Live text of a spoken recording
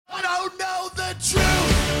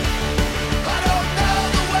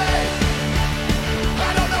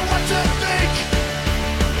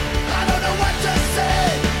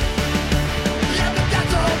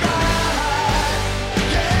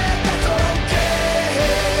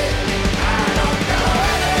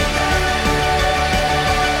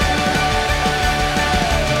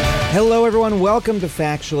Hello, everyone. Welcome to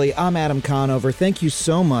Factually. I'm Adam Conover. Thank you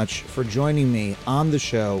so much for joining me on the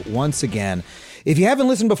show once again. If you haven't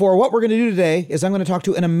listened before, what we're going to do today is I'm going to talk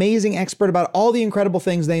to an amazing expert about all the incredible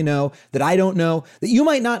things they know that I don't know, that you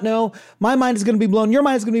might not know. My mind is going to be blown. Your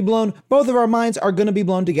mind is going to be blown. Both of our minds are going to be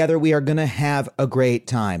blown together. We are going to have a great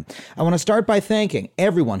time. I want to start by thanking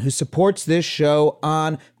everyone who supports this show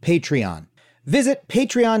on Patreon. Visit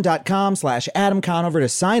patreon.com/Adam Conover to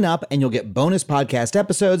sign up, and you'll get bonus podcast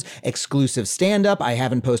episodes, exclusive stand-up I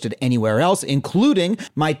haven't posted anywhere else, including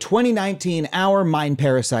my 2019 Our Mind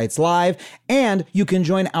Parasites Live, and you can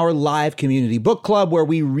join our live community book club where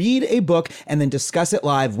we read a book and then discuss it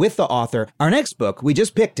live with the author. Our next book, we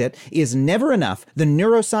just picked it, is Never Enough, The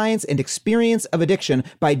Neuroscience and Experience of Addiction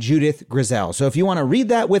by Judith Grisel. So if you want to read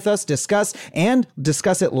that with us, discuss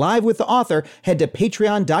it live with the author, head to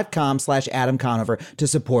patreon.com/Adam Conover to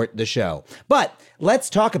support the show. But let's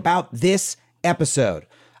talk about this episode.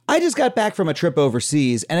 I just got back from a trip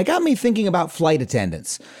overseas, and it got me thinking about flight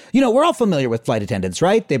attendants. You know, we're all familiar with flight attendants,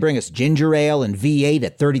 right? They bring us ginger ale and V8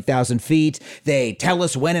 at 30,000 feet. They tell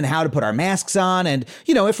us when and how to put our masks on, and,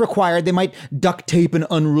 you know, if required, they might duct tape an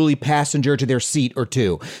unruly passenger to their seat or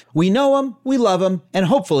two. We know them, we love them, and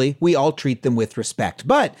hopefully we all treat them with respect.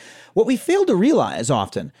 But what we fail to realize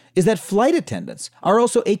often is that flight attendants are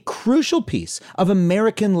also a crucial piece of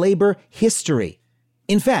American labor history.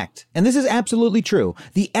 In fact, and this is absolutely true,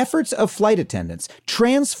 the efforts of flight attendants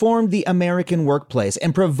transformed the American workplace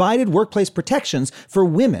and provided workplace protections for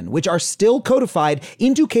women, which are still codified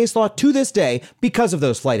into case law to this day because of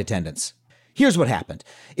those flight attendants. Here's what happened.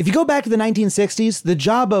 If you go back to the 1960s, the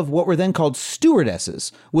job of what were then called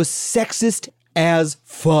stewardesses was sexist as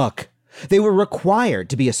fuck. They were required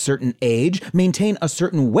to be a certain age, maintain a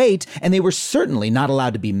certain weight, and they were certainly not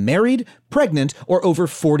allowed to be married, pregnant, or over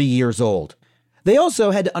 40 years old. They also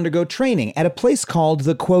had to undergo training at a place called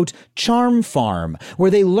the, quote, Charm Farm, where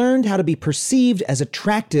they learned how to be perceived as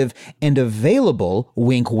attractive and available,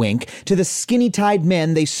 wink wink, to the skinny-tied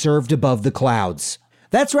men they served above the clouds.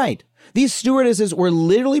 That's right. These stewardesses were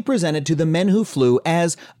literally presented to the men who flew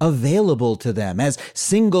as available to them, as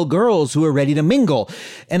single girls who were ready to mingle.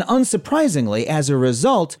 And unsurprisingly, as a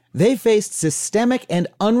result, they faced systemic and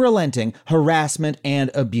unrelenting harassment and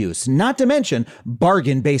abuse, not to mention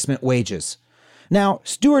bargain basement wages. Now,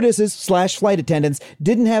 stewardesses/flight attendants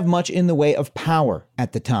didn't have much in the way of power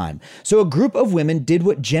at the time, so a group of women did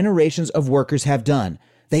what generations of workers have done.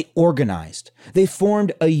 They organized. They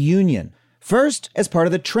formed a union. First, as part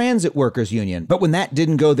of the Transit Workers Union, but when that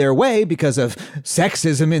didn't go their way because of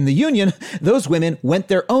sexism in the union, those women went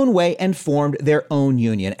their own way and formed their own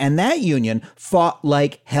union, and that union fought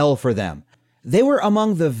like hell for them. They were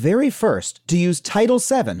among the very first to use Title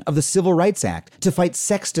VII of the Civil Rights Act to fight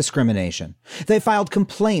sex discrimination. They filed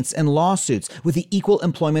complaints and lawsuits with the Equal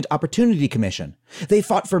Employment Opportunity Commission. They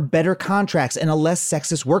fought for better contracts and a less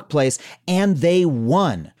sexist workplace, and they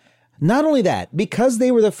won. Not only that, because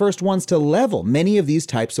they were the first ones to level many of these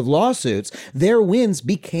types of lawsuits, their wins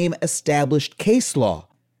became established case law.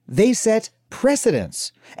 They set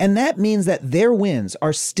precedents. And that means that their wins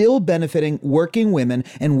are still benefiting working women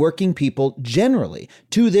and working people generally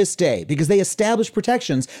to this day because they establish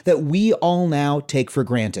protections that we all now take for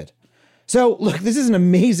granted. So look, this is an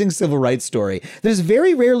amazing civil rights story that is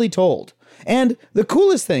very rarely told. And the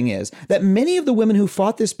coolest thing is that many of the women who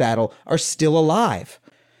fought this battle are still alive.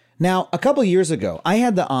 Now, a couple years ago, I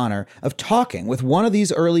had the honor of talking with one of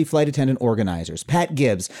these early flight attendant organizers, Pat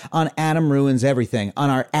Gibbs, on Adam Ruins Everything,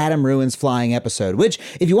 on our Adam Ruins Flying episode, which,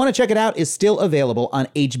 if you want to check it out, is still available on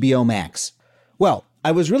HBO Max. Well,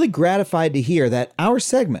 I was really gratified to hear that our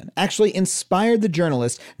segment actually inspired the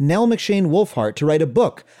journalist Nell McShane Wolfhart to write a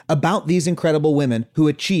book about these incredible women who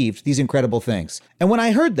achieved these incredible things. And when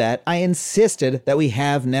I heard that, I insisted that we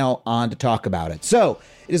have Nell on to talk about it. So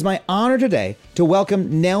it is my honor today to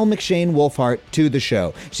welcome Nell McShane Wolfhart to the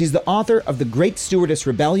show. She's the author of The Great Stewardess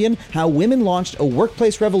Rebellion, How Women Launched a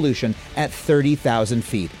Workplace Revolution at 30,000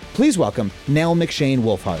 Feet. Please welcome Nell McShane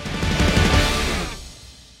Wolfhart.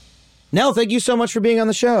 Nell, thank you so much for being on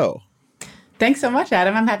the show. Thanks so much,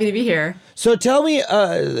 Adam. I'm happy to be here. So tell me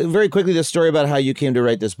very quickly the story about how you came to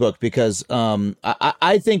write this book, because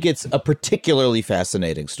I think it's a particularly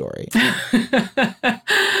fascinating story.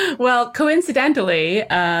 Well, coincidentally,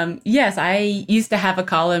 yes, I used to have a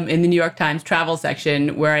column in the New York Times travel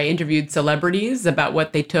section where I interviewed celebrities about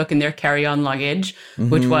what they took in their carry-on luggage,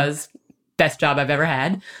 which was best job I've ever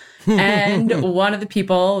had. And one of the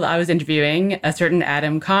people I was interviewing, a certain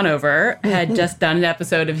Adam Conover, had just done an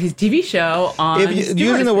episode of his TV show on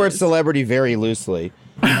using the word celebrity very loosely.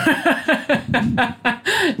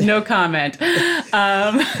 No comment. It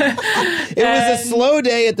was a slow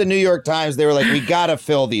day at the New York Times. They were like, we got to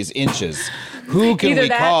fill these inches. Who can we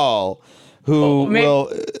call who will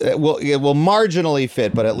marginally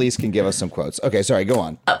fit, but at least can give us some quotes? Okay, sorry, go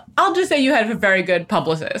on. I'll just say you had a very good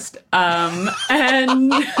publicist. And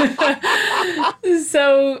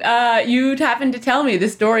so you happened to tell me the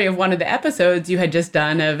story of one of the episodes you had just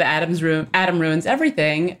done of Adam Ruins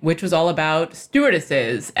Everything, which was all about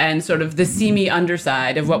stewardesses and sort of the seamy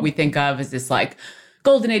underside of what we think of as this like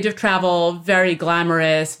golden age of travel, very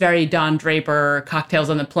glamorous, very Don Draper, cocktails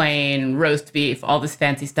on the plane, roast beef, all this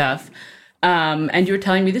fancy stuff. And you were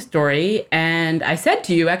telling me the story, and I said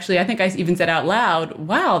to you, actually, I think I even said out loud,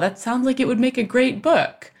 wow, that sounds like it would make a great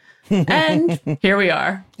book. And here we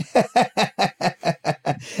are.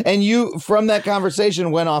 And you, from that conversation,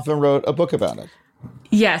 went off and wrote a book about it.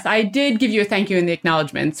 Yes, I did give you a thank you in the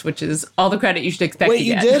acknowledgments, which is all the credit you should expect to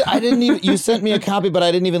get. Wait, you did? I didn't even, you sent me a copy, but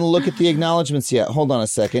I didn't even look at the acknowledgments yet. Hold on a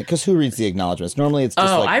second, because who reads the acknowledgments? Normally it's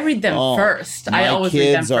just I read them first. I always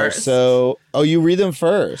read them first. You read them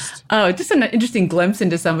first? Oh, just an interesting glimpse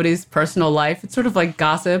into somebody's personal life. It's sort of like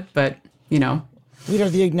gossip, but, you know. Wait,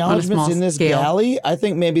 are the acknowledgments in this galley? I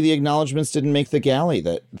think maybe the acknowledgments didn't make the galley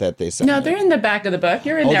that they sent. No, they're in the back of the book.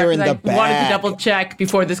 You're in there because I wanted to double check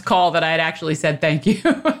before this call that I had actually said thank you.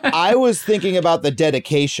 I was thinking about the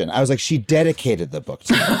dedication. I was like, she dedicated the book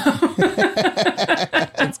to me.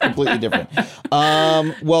 It's completely different.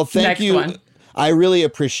 Well, thank you. One. I really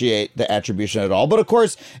appreciate the attribution at all. But of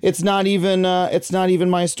course, it's not even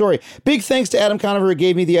my story. Big thanks to Adam Conover, who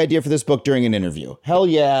gave me the idea for this book during an interview. Hell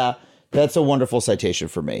yeah. That's a wonderful citation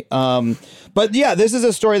for me. But yeah, this is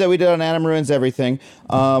a story that we did on Adam Ruins Everything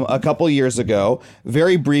a couple years ago,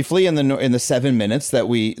 very briefly in the 7 minutes that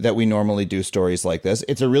we normally do stories like this.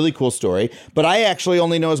 It's a really cool story, but I actually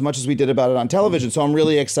only know as much as we did about it on television, so I'm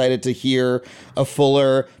really excited to hear a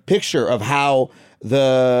fuller picture of how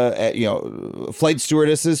the flight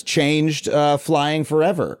stewardesses changed flying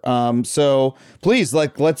forever. So please,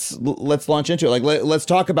 let's launch into it. Let's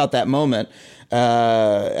talk about that moment.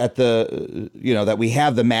 At the, that we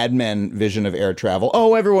have the Mad Men vision of air travel.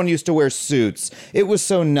 Oh, everyone used to wear suits. It was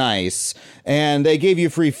so nice. And they gave you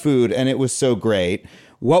free food and it was so great.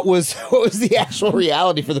 What was the actual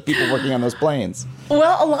reality for the people working on those planes?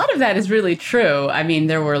 Well, a lot of that is really true. I mean,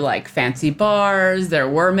 there were like fancy bars, there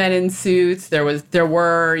were men in suits, there were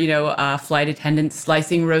flight attendants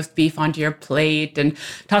slicing roast beef onto your plate and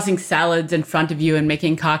tossing salads in front of you and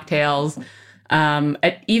making cocktails.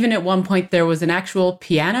 Even at one point, there was an actual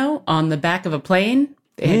piano on the back of a plane.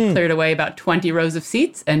 They had cleared away about 20 rows of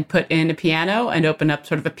seats and put in a piano and opened up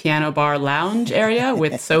sort of a piano bar lounge area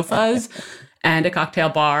with sofas and a cocktail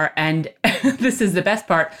bar. And this is the best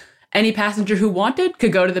part. Any passenger who wanted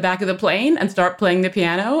could go to the back of the plane and start playing the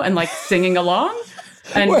piano and like singing along.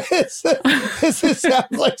 And this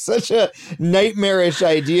sounds like such a nightmarish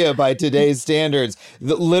idea by today's standards.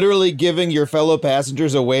 Literally giving your fellow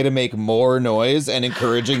passengers a way to make more noise and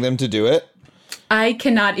encouraging them to do it. I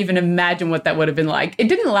cannot even imagine what that would have been like. It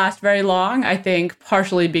didn't last very long, I think,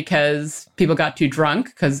 partially because people got too drunk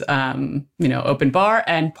because, open bar,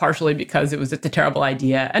 and partially because it was just a terrible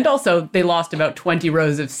idea. And also, they lost about 20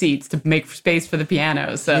 rows of seats to make space for the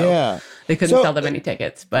piano. So they couldn't sell them any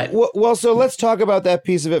tickets. But so let's talk about that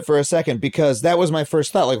piece of it for a second, because that was my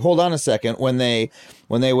first thought. Like, hold on a second. When they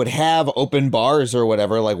would have open bars or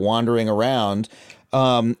whatever, like wandering around,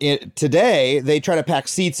 today they try to pack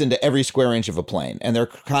seats into every square inch of a plane, and they're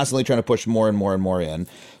constantly trying to push more and more and more in.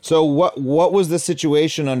 So what was the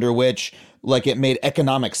situation under which like it made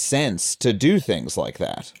economic sense to do things like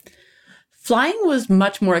that? Flying was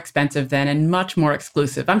much more expensive then and much more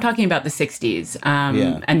exclusive. I'm talking about the 60s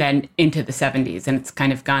and then into the 70s, and it's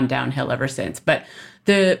kind of gone downhill ever since. But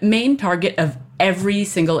the main target of every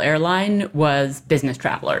single airline was business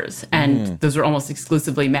travelers, and those were almost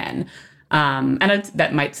exclusively men. And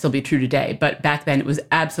that might still be true today, but back then it was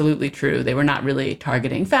absolutely true. They were not really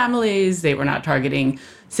targeting families. They were not targeting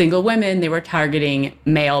single women. They were targeting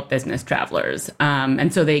male business travelers.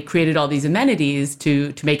 And so they created all these amenities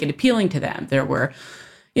to make it appealing to them. There were,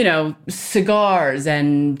 cigars,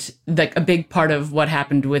 and like a big part of what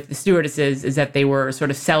happened with the stewardesses is that they were sort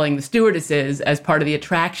of selling the stewardesses as part of the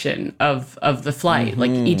attraction of the flight.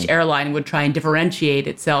 Like each airline would try and differentiate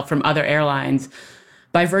itself from other airlines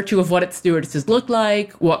by virtue of what its stewardesses looked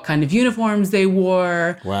like, what kind of uniforms they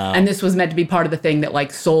wore. Wow. And this was meant to be part of the thing that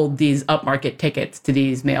like sold these upmarket tickets to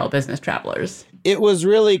these male business travelers. It was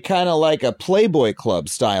really kind of like a Playboy Club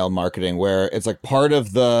style marketing, where it's like part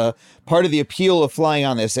of the appeal of flying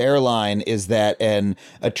on this airline is that an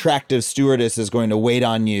attractive stewardess is going to wait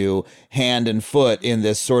on you hand and foot in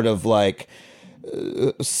this sort of like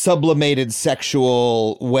sublimated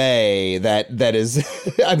sexual way that is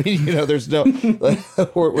I mean, you know, there's no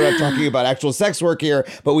we're not talking about actual sex work here,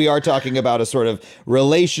 but we are talking about a sort of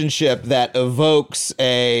relationship that evokes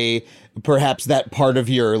perhaps that part of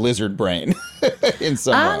your lizard brain in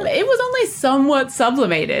some way. It was only somewhat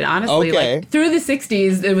sublimated, honestly. Okay. Like through the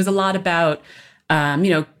 60s, it was a lot about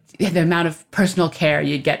the amount of personal care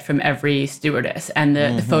you'd get from every stewardess, and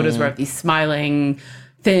the photos were of these smiling,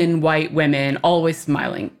 thin white women, always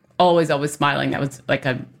smiling, always smiling. That was like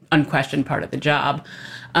an unquestioned part of the job.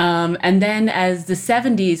 And then as the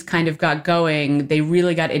 70s kind of got going, they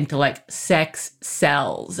really got into like sex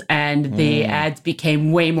sells, and the ads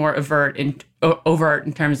became way more overt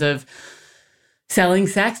in terms of selling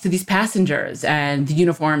sex to these passengers, and the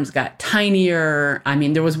uniforms got tinier. I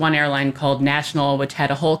mean, there was one airline called National, which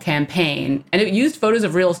had a whole campaign, and it used photos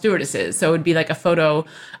of real stewardesses. So it would be like a photo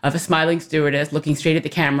of a smiling stewardess looking straight at the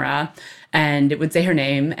camera, and it would say her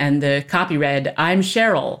name, and the copy read, "I'm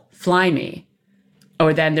Cheryl, fly me."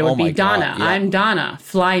 Or then there would be Donna, yeah. "I'm Donna,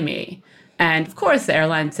 fly me." And of course, the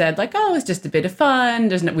airline said like, "Oh, it's just a bit of fun.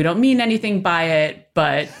 We don't mean anything by it."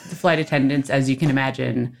 But the flight attendants, as you can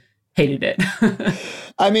imagine, hated it.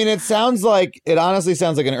 I mean, it honestly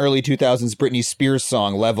sounds like an early 2000s Britney Spears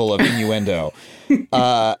song level of innuendo.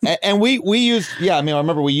 And we used, I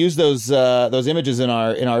remember we used those images in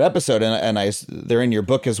our episode, and they're in your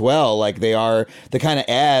book as well. Like, they are the kind of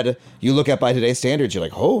ad you look at by today's standards, you're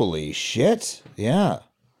like, holy shit. Yeah.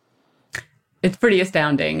 It's pretty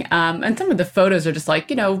astounding. And some of the photos are just like,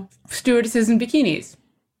 stewardesses in bikinis.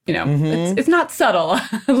 It's not subtle,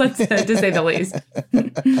 to say the least.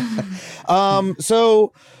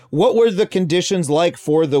 So what were the conditions like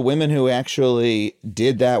for the women who actually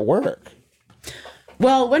did that work?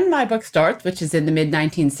 Well, when my book starts, which is in the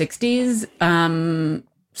mid-1960s,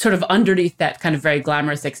 sort of underneath that kind of very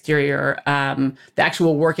glamorous exterior, the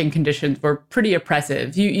actual working conditions were pretty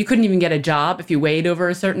oppressive. You couldn't even get a job if you weighed over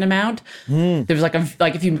a certain amount. There was like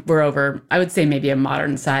if you were over, I would say maybe a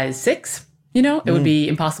modern size 6, it would be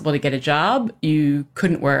impossible to get a job. You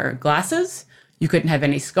couldn't wear glasses. You couldn't have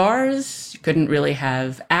any scars. You couldn't really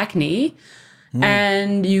have acne.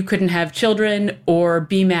 And you couldn't have children or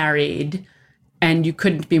be married. And you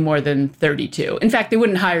couldn't be more than 32. In fact, they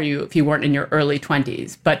wouldn't hire you if you weren't in your early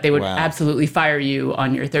 20s, but they would absolutely fire you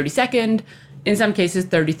on your 32nd, in some cases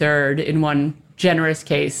 33rd, in one generous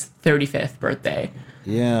case, 35th birthday.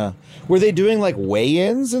 Yeah. Were they doing like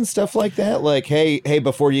weigh-ins and stuff like that? Like, hey,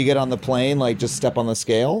 before you get on the plane, like just step on the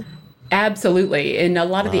scale? Absolutely. In a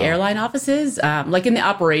lot of the airline offices, like in the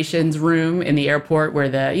operations room in the airport where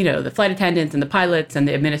the flight attendants and the pilots and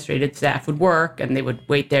the administrative staff would work, and they would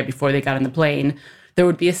wait there before they got on the plane, there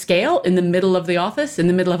would be a scale in the middle of the office, in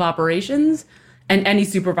the middle of operations, and any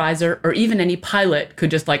supervisor or even any pilot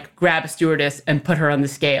could just like grab a stewardess and put her on the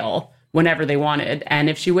scale whenever they wanted. And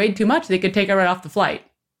if she weighed too much, they could take her right off the flight.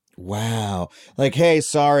 Wow. Like, hey,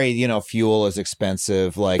 sorry, fuel is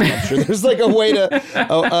expensive. Like, I'm sure there's like a way to,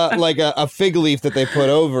 like a fig leaf that they put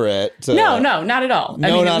over it. No, not at all.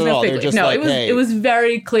 Not at all. They're just it was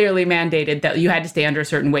very clearly mandated that you had to stay under a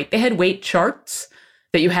certain weight. They had weight charts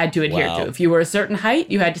that you had to adhere to. If you were a certain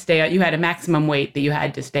height, you had a maximum weight that you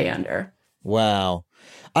had to stay under. Wow.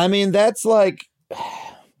 I mean, that's like,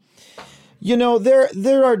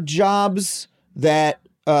 there are jobs that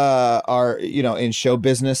are in show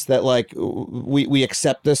business that like we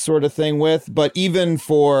accept this sort of thing with, but even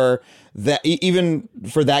for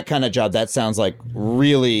that kind of job, that sounds like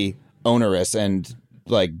really onerous and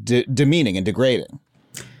like demeaning and degrading.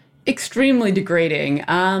 Extremely degrading,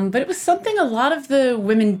 but it was something a lot of the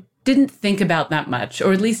women didn't think about that much,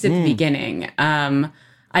 or at least at the beginning.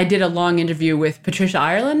 I did a long interview with Patricia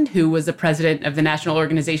Ireland, who was the president of the National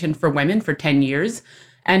Organization for Women for 10 years.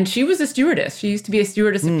 And she was a stewardess. She used to be a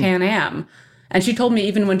stewardess at Pan Am. And she told me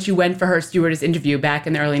even when she went for her stewardess interview back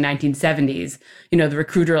in the early 1970s, the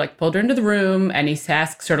recruiter like pulled her into the room, and he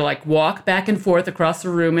asked her to like walk back and forth across the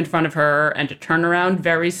room in front of her and to turn around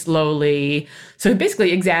very slowly. So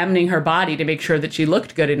basically examining her body to make sure that she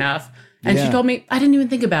looked good enough. And she told me, I didn't even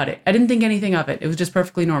think about it. I didn't think anything of it. It was just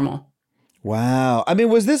perfectly normal. Wow. I mean,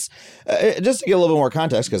 was this, just to get a little bit more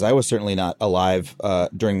context, because I was certainly not alive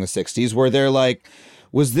during the 60s, were there like,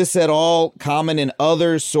 Was this at all common in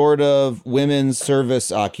other sort of women's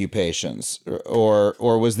service occupations, or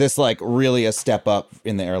was this like really a step up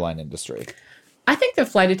in the airline industry? I think the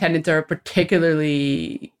flight attendants are a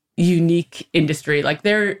particularly unique industry. Like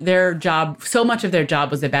their job, so much of their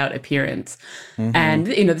job was about appearance. And,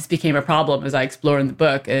 this became a problem as I explore in the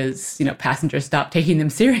book as, passengers stopped taking them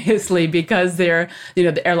seriously because the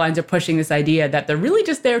airlines are pushing this idea that they're really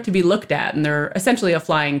just there to be looked at and they're essentially a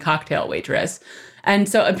flying cocktail waitress. And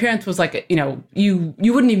so appearance was like, you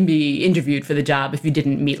wouldn't even be interviewed for the job if you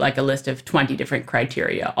didn't meet like a list of 20 different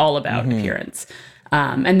criteria all about appearance.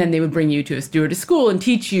 And then they would bring you to a stewardess school and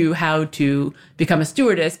teach you how to become a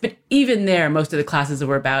stewardess. But even there, most of the classes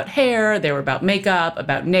were about hair, they were about makeup,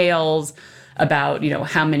 about nails, about,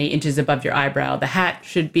 how many inches above your eyebrow the hat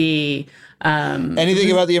should be.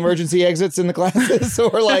 Anything about the emergency exits in the classes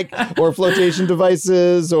or flotation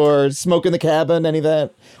devices or smoke in the cabin, any of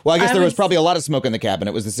that? Well, I guess there was probably a lot of smoke in the cabin.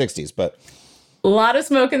 It was the 60s, but... A lot of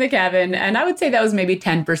smoke in the cabin. And I would say that was maybe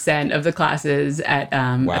 10% of the classes at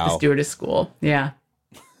the stewardess school. Yeah.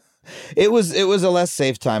 It was a less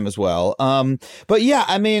safe time as well. But yeah,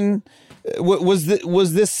 I mean, was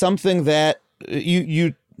this something that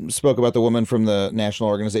you spoke about the woman from the National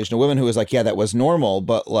Organization of Women who was like, yeah, that was normal.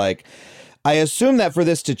 But like, I assume that for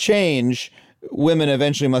this to change, women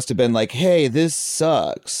eventually must have been like, hey, this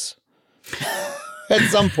sucks. At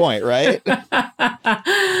some point, right?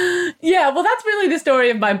 Yeah, well, that's really the story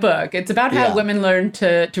of my book. It's about how women learned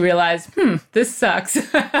to realize, this sucks,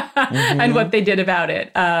 and what they did about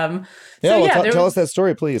it. Tell us that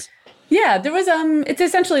story, please. Yeah, there was it's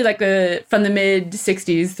essentially like from the mid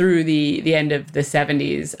 60s through the end of the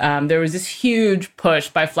 70s. There was this huge push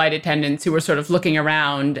by flight attendants who were sort of looking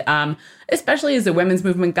around, especially as the women's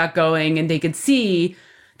movement got going, and they could see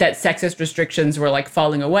that sexist restrictions were like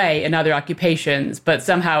falling away in other occupations, but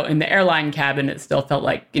somehow in the airline cabin, it still felt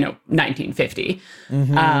like, 1950.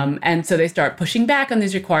 And so they start pushing back on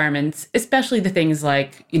these requirements, especially the things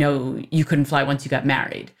like, you couldn't fly once you got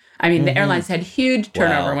married. I mean, the airlines had huge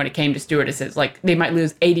turnover when it came to stewardesses. Like they might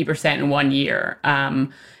lose 80% in 1 year.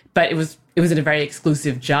 But it was a very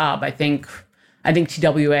exclusive job. I think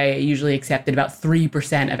TWA usually accepted about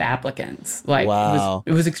 3% of applicants. Like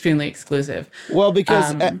it was extremely exclusive. Well,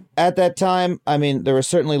 because at that time, I mean, there were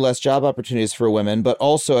certainly less job opportunities for women, but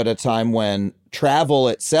also at a time when travel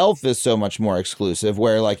itself is so much more exclusive,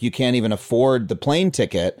 where like you can't even afford the plane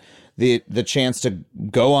ticket. The chance to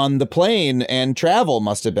go on the plane and travel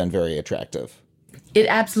must have been very attractive. It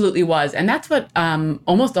absolutely was. And that's what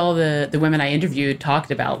almost all the women I interviewed talked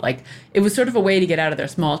about. Like, it was sort of a way to get out of their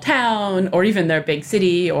small town or even their big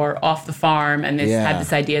city or off the farm. And they had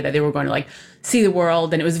this idea that they were going to, like, see the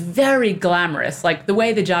world. And it was very glamorous. Like, the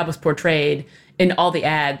way the job was portrayed in all the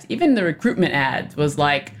ads, even the recruitment ads, was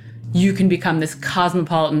like, you can become this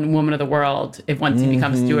cosmopolitan woman of the world if once you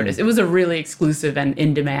become a stewardess. It was a really exclusive and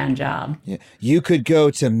in-demand job. Yeah. You could go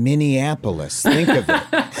to Minneapolis. Think of it.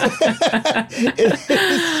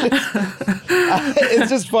 It's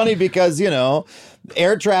just funny because,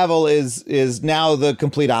 air travel is now the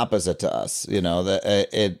complete opposite to us.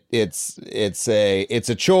 It's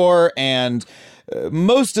a chore, and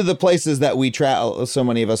most of the places that we travel, so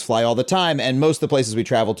many of us fly all the time, and most of the places we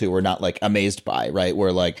travel to we're not like amazed by, right?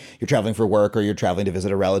 We're like, you're traveling for work or you're traveling to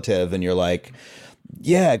visit a relative and you're like,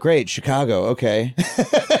 yeah, great, Chicago, okay.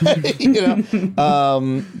 But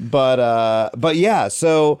yeah,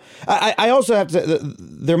 so I also have to,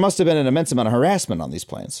 there must have been an immense amount of harassment on these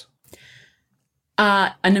planes.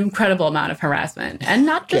 An incredible amount of harassment, and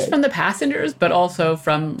not just from the passengers, but also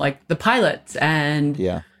from like the pilots and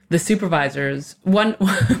the supervisors. One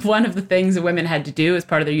of the things that women had to do as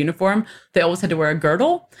part of their uniform, they always had to wear a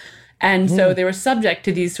girdle. And so they were subject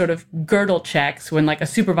to these sort of girdle checks when like a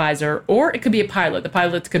supervisor, or it could be a pilot. The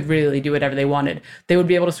pilots could really do whatever they wanted. They would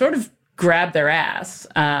be able to sort of grab their ass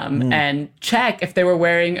and check if they were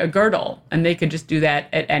wearing a girdle, and they could just do that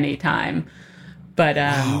at any time. But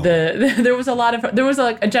there was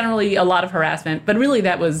generally a lot of harassment, but really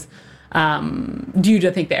that was due to,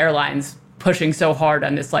 I think, the airlines pushing so hard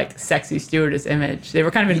on this like sexy stewardess image. They were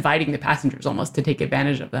kind of inviting the passengers almost to take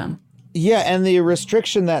advantage of them. Yeah, and the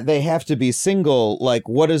restriction that they have to be single, like,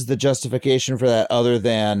 what is the justification for that other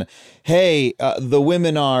than, hey, the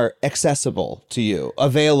women are accessible to you,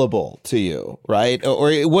 available to you, right?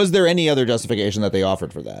 Or was there any other justification that they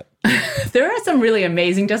offered for that? There are some really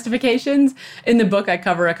amazing justifications. In the book, I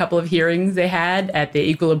cover a couple of hearings they had at the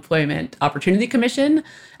Equal Employment Opportunity Commission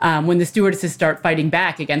when the stewardesses start fighting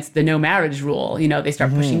back against the no marriage rule. You know, they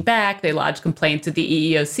start pushing back, they lodge complaints at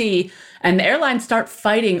the EEOC, and the airlines start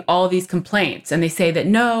fighting all these complaints. And they say that,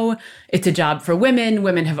 no, it's a job for women.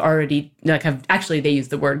 Women have already, actually, they use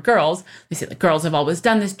the word girls. They say that girls have always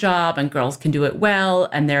done this job and girls can do it well.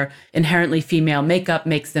 And their inherently female makeup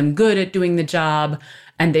makes them good at doing the job.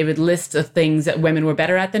 And they would list the things that women were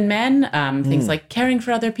better at than men, things like caring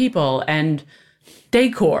for other people and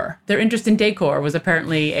decor. Their interest in decor was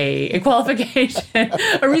apparently a qualification,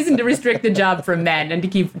 a reason to restrict the job from men and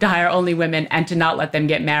to hire only women and to not let them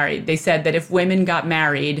get married. They said that if women got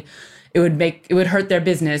married, it would hurt their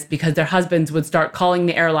business because their husbands would start calling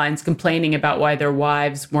the airlines complaining about why their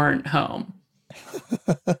wives weren't home.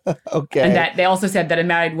 Okay. And that they also said that a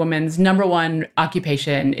married woman's number one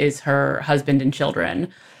occupation is her husband and children.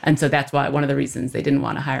 And so that's why one of the reasons they didn't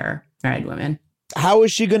want to hire married women. How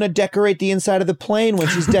is she going to decorate the inside of the plane when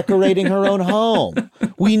she's decorating her own home?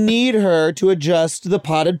 We need her to adjust the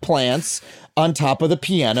potted plants on top of the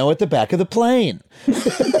piano at the back of the plane.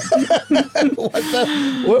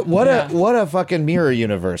 What a fucking mirror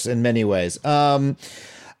universe in many ways.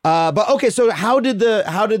 But okay, so how did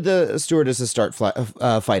the stewardesses start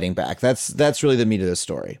fighting back? That's really the meat of the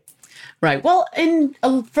story. Right. Well,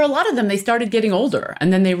 for a lot of them, they started getting older.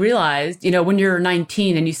 And then they realized, when you're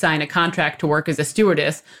 19 and you sign a contract to work as a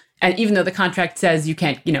stewardess, and even though the contract says you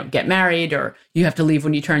can't, get married or you have to leave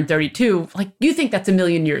when you turn 32, you think that's a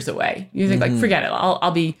million years away. You think forget it.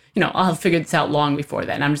 I'll have figured this out long before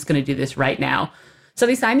then. I'm just going to do this right now. So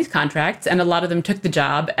they signed these contracts and a lot of them took the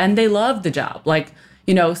job and they loved the job.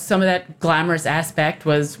 Some of that glamorous aspect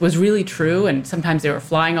was really true. And sometimes they were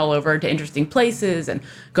flying all over to interesting places and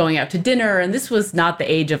going out to dinner. And this was not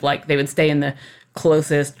the age of they would stay in the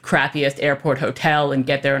closest, crappiest airport hotel and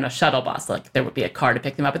get there in a shuttle bus. There would be a car to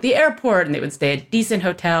pick them up at the airport and they would stay at decent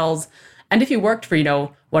hotels. And if you worked for,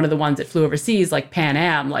 one of the ones that flew overseas, like Pan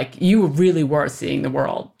Am, you really were seeing the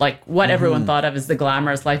world. What everyone thought of as the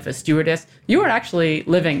glamorous life as stewardess, you were actually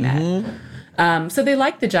living that. So they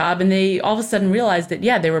liked the job and they all of a sudden realized that,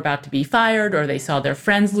 they were about to be fired or they saw their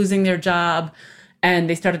friends losing their job. And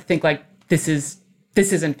they started to think this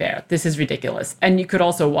isn't fair. This is ridiculous. And you could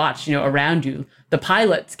also watch, around you, the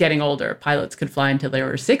pilots getting older. Pilots could fly until they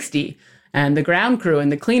were 60 and the ground crew and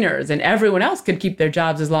the cleaners and everyone else could keep their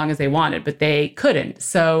jobs as long as they wanted, but they couldn't.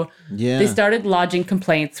 So they started lodging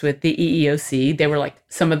complaints with the EEOC. They were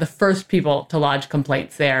some of the first people to lodge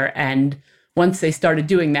complaints there. And once they started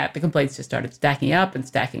doing that, the complaints just started stacking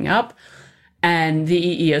up. And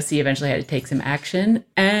the EEOC eventually had to take some action.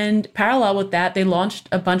 And parallel with that, they launched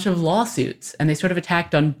a bunch of lawsuits and they sort of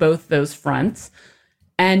attacked on both those fronts.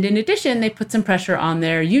 And in addition, they put some pressure on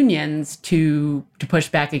their unions to push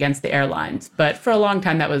back against the airlines. But for a long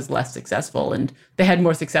time, that was less successful and they had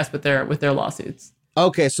more success with their lawsuits.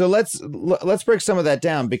 Okay, so let's break some of that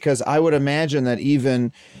down because I would imagine that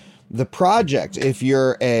even the project, if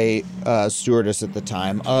you're a stewardess at the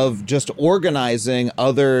time, of just organizing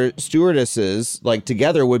other stewardesses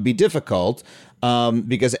together would be difficult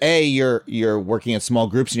because you're working in small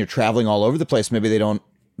groups and you're traveling all over the place. Maybe they don't,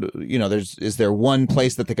 is there one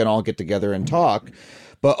place that they can all get together and talk?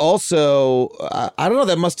 But also, I don't know,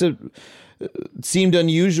 that must have seemed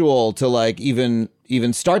unusual to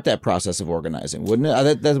even start that process of organizing, wouldn't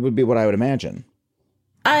it? That would be what I would imagine.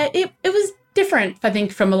 It was different, I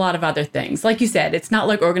think, from a lot of other things. Like you said, it's not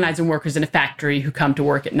like organizing workers in a factory who come to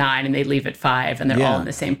work at 9 and they leave at 5 and they're all in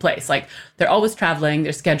the same place. They're always traveling.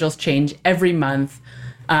 Their schedules change every month.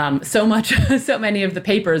 So many of the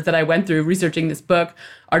papers that I went through researching this book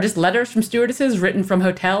are just letters from stewardesses written from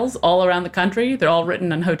hotels all around the country. They're all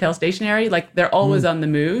written on hotel stationery. They're always on the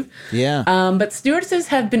move. Yeah. But stewardesses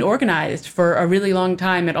have been organized for a really long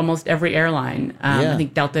time at almost every airline. I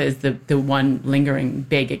think Delta is the one lingering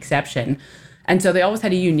big exception. And so they always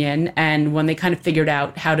had a union. And when they kind of figured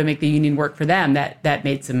out how to make the union work for them, that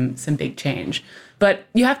made some big change. But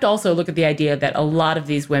you have to also look at the idea that a lot of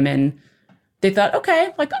these women, they thought,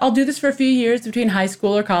 okay, I'll do this for a few years between high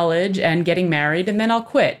school or college and getting married, and then I'll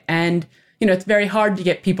quit. And, it's very hard to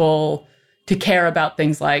get people to care about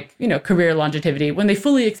things like, career longevity when they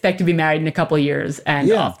fully expect to be married in a couple of years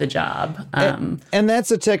and off the job. And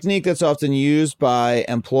that's a technique that's often used by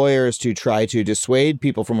employers to try to dissuade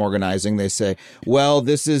people from organizing. They say, well,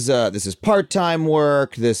 this is part-time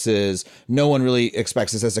work. No one really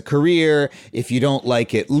expects this as a career. If you don't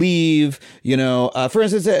like it, leave. For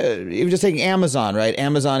instance, even just taking Amazon, right?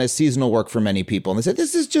 Amazon is seasonal work for many people. And they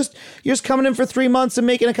said, you're just coming in for 3 months and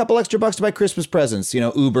making a couple extra bucks to buy Christmas presents,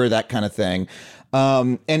 Uber, that kind of thing.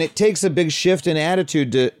 thing. And it takes a big shift in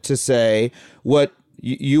attitude to say what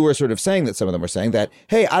you were sort of saying, that some of them were saying, that,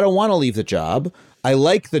 hey, I don't want to leave the job. I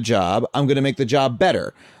like the job. I'm going to make the job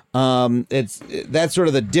better. That's sort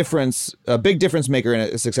of the difference, a big difference maker in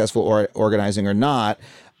a successful organizing or not.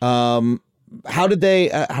 How did they,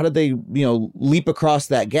 leap across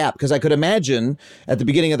that gap? Because I could imagine at the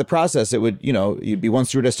beginning of the process, it would, you'd be one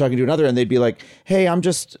stewardess talking to another, and they'd be like, "Hey, I'm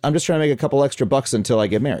just trying to make a couple extra bucks until I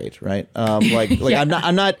get married, right? Yeah.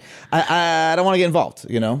 I don't want to get involved,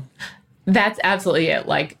 That's absolutely it.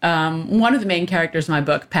 Like, one of the main characters in my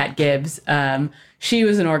book, Pat Gibbs, she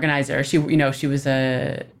was an organizer. She was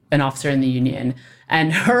an officer in the union,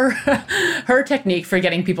 and her technique for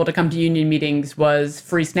getting people to come to union meetings was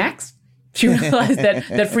free snacks. She realized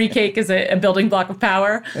that free cake is a building block of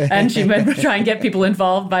power, and she would try and get people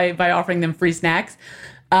involved by offering them free snacks.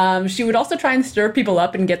 She would also try and stir people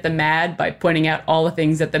up and get them mad by pointing out all the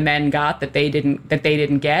things that the men got that they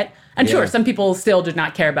didn't get. And sure, some people still did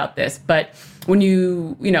not care about this, but when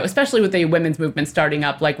especially with the women's movement starting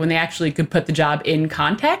up, like when they actually could put the job in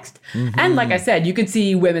context, and like I said, you could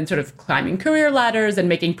see women sort of climbing career ladders and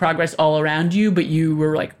making progress all around you, but you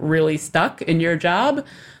were like really stuck in your job.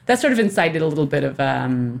 That sort of incited a little bit of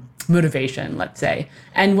motivation, let's say.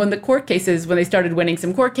 And when they started winning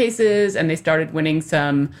some court cases and they started winning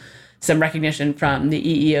some recognition from the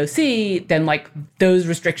EEOC, then like those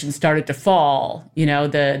restrictions started to fall.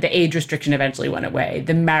 The age restriction eventually went away.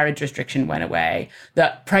 The marriage restriction went away.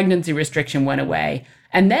 The pregnancy restriction went away.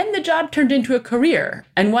 And then the job turned into a career.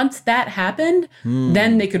 And once that happened,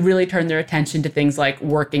 then they could really turn their attention to things like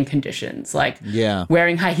working conditions, like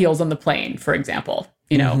wearing high heels on the plane, for example.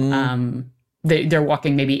 They're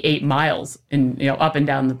walking maybe 8 miles up and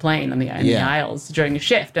down the plane in the aisles during a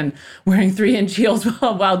shift, and wearing 3-inch heels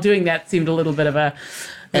while doing that seemed a little bit of an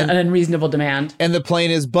unreasonable demand. And the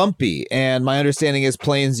plane is bumpy, and my understanding is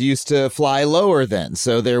planes used to fly lower then,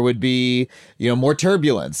 so there would be more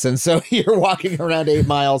turbulence, and so you're walking around 8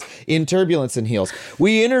 miles in turbulence in heels.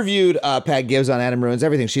 We interviewed Pat Gibbs on Adam Ruins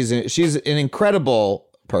Everything. She's an incredible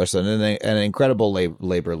person and an incredible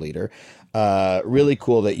labor leader. Really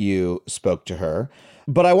cool that you spoke to her.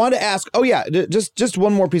 But I want to ask, just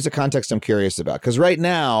one more piece of context I'm curious about. Because right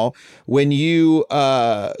now, when you're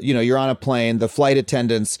on a plane, the flight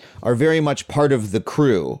attendants are very much part of the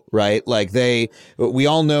crew, right? Like we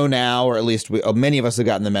all know now, or at least many of us have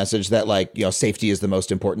gotten the message that safety is the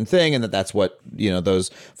most important thing, and that's what, those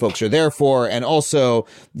folks are there for. And also,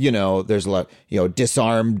 there's a lot,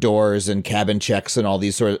 disarm doors and cabin checks and all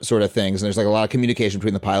these sort of things. And there's like a lot of communication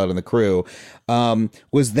between the pilot and the crew.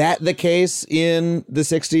 Was that the case in the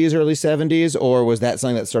 60s, early 70s, or was that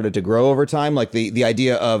something that started to grow over time? Like the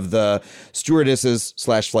idea of the stewardesses /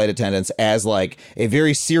 flight attendants as like a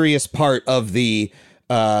very serious part of the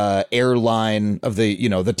airline, of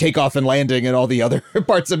the takeoff and landing and all the other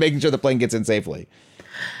parts of making sure the plane gets in safely.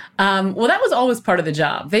 Well, that was always part of the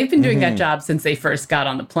job. They've been doing that job since they first got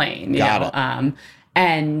on the plane. Got it.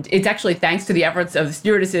 And it's actually thanks to the efforts of the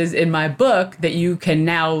stewardesses in my book that you can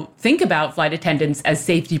now think about flight attendants as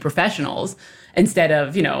safety professionals instead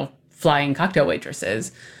of, flying cocktail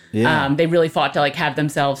waitresses. Yeah. They really fought to have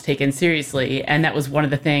themselves taken seriously. And that was one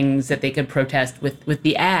of the things that they could protest with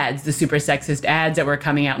the ads, the super sexist ads that were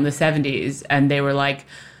coming out in the 70s. And they were like,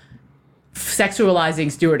 sexualizing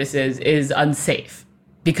stewardesses is unsafe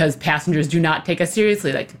because passengers do not take us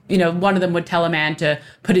seriously. One of them would tell a man to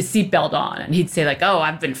put his seatbelt on, and he'd say oh,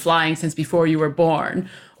 I've been flying since before you were born.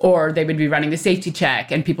 Or they would be running the safety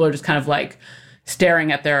check, and people are just kind of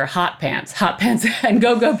staring at their hot pants. Hot pants and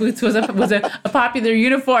go-go boots was a popular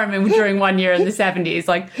uniform during one year in the 70s.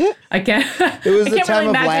 I can't. It was the time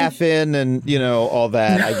really of laughing and all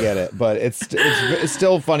that. I get it, but it's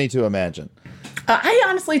still funny to imagine. I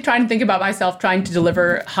honestly try and think about myself trying to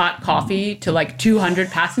deliver hot coffee to 200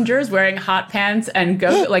 passengers wearing hot pants and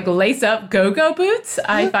lace up go-go boots.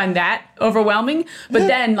 I find that overwhelming. But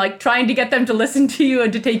then trying to get them to listen to you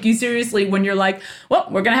and to take you seriously when you're well,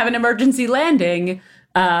 we're going to have an emergency landing.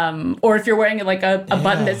 Or if you're wearing a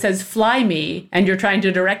button that says fly me and you're trying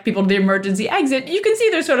to direct people to the emergency exit, you can see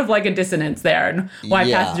there's sort of a dissonance there and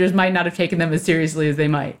why passengers might not have taken them as seriously as they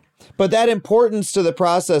might. But that importance to the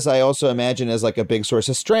process, I also imagine, is a big source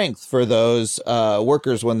of strength for those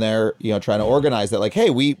workers when they're trying to organize that. Hey,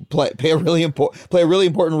 we play a really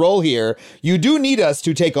important role here. You do need us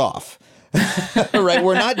to take off, right?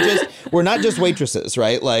 We're not just waitresses,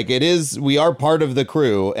 right? We are part of the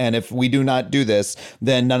crew, and if we do not do this,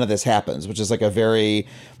 then none of this happens. Which is a very,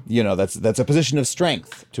 that's a position of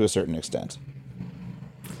strength to a certain extent.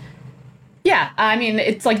 Yeah, I mean,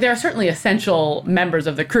 it's like there are certainly essential members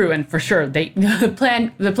of the crew, and for sure,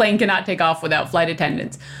 the plane cannot take off without flight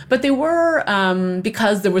attendants. But they were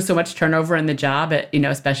because there was so much turnover in the job,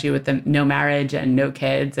 especially with the no marriage and no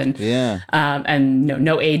kids and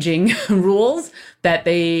no aging rules, that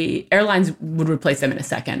airlines would replace them in a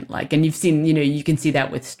second. And you've seen, you can see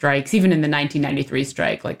that with strikes, even in the 1993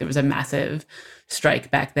 strike. Like there was a massive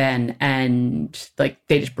strike back then, and like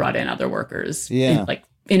they just brought in other workers.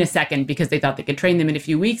 In a second, because they thought they could train them in a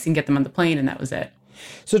few weeks and get them on the plane, and that was it.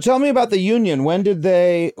 So tell me about the union. When did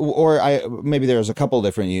they, maybe there's a couple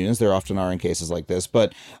different unions, there often are in cases like this,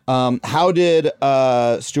 but how did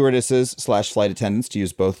stewardesses / flight attendants, to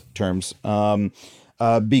use both terms,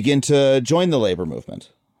 begin to join the labor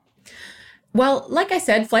movement? Well, like I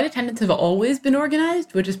said, flight attendants have always been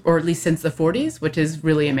organized, or at least since the 40s, which is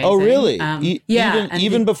really amazing. Oh, really?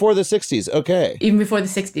 Even before the 60s. Okay. Even before the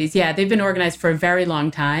 60s. Yeah, they've been organized for a very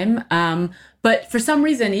long time. But for some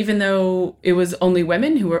reason, even though it was only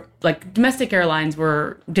women who were, like, domestic airlines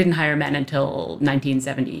didn't hire men until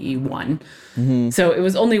 1971. Mm-hmm. So it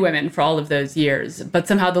was only women for all of those years. But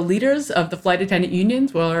somehow the leaders of the flight attendant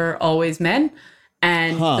unions were always men.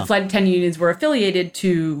 And the flight attendant unions were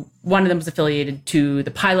one of them was affiliated to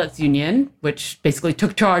the pilots union, which basically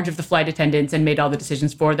took charge of the flight attendants and made all the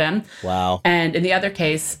decisions for them. Wow. And in the other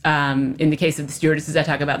case, in the case of the stewardesses I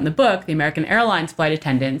talk about in the book, the American Airlines flight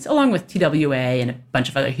attendants, along with TWA and a bunch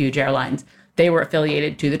of other huge airlines, they were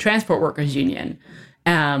affiliated to the transport workers union.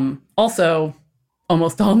 Also,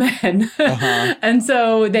 almost all men. And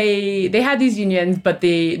so they had these unions, but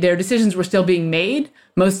their decisions were still being made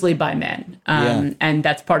mostly by men. And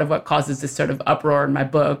that's part of what causes this sort of uproar in my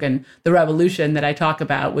book and the revolution that I talk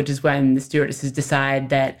about, which is when the stewardesses decide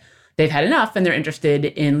that they've had enough and they're interested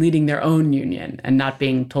in leading their own union and not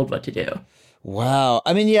being told what to do. Wow.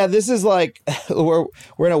 I mean, yeah, this is like, we're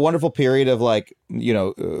in a wonderful period of like,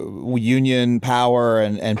 union power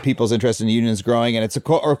and people's interest in unions growing. And it's, of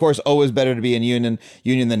course, always better to be in union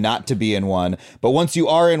than not to be in one. But once you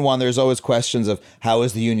are in one, there's always questions of how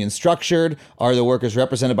is the union structured? Are the workers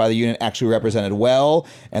represented by the union actually represented well?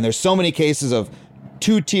 And there's so many cases of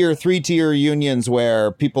 2-tier, 3-tier unions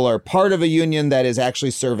where people are part of a union that is actually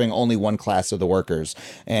serving only one class of the workers.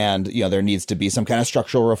 And, there needs to be some kind of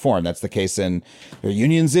structural reform. That's the case there are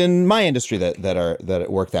unions in my industry that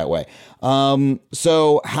work that way.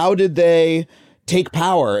 So how did they take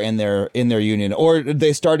power in their union, or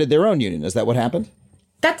they started their own union? Is that what happened?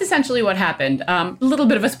 That's essentially what happened. A little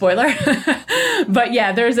bit of a spoiler, but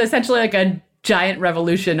yeah, there's essentially like a giant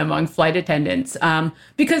revolution among flight attendants,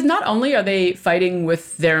 because not only are they fighting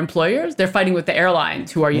with their employers, they're fighting with the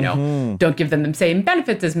airlines who are, don't give them the same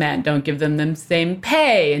benefits as men, don't give them the same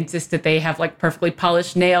pay, insist that they have like perfectly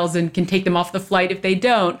polished nails and can take them off the flight if they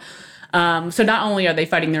don't. So not only are they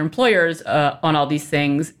fighting their employers on all these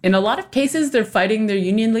things, in a lot of cases, they're fighting their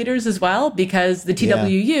union leaders as well, because the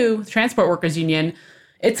TWU, Transport Workers Union,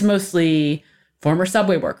 it's mostly former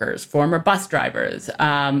subway workers, former bus drivers.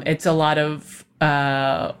 It's a lot of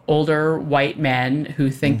older white men who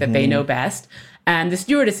think that they know best. And the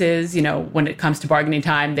stewardesses, when it comes to bargaining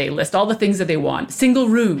time, they list all the things that they want. Single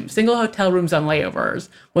hotel rooms on layovers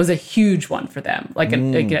was a huge one for them, like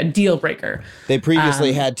a deal breaker. They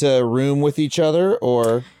previously had to room with each other,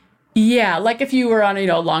 or? Yeah, like if you were on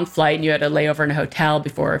a long flight and you had a layover in a hotel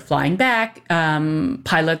before flying back,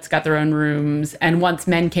 pilots got their own rooms. And once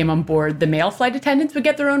men came on board, the male flight attendants would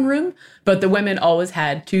get their own room, but the women always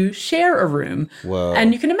had to share a room. Whoa.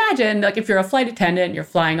 And you can imagine, like if you're a flight attendant, you're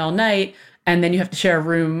flying all night, and then you have to share a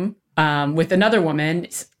room with another woman.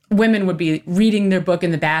 Women would be reading their book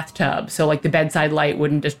in the bathtub, so like the bedside light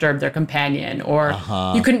wouldn't disturb their companion, or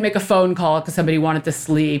you couldn't make a phone call because somebody wanted to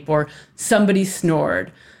sleep, or somebody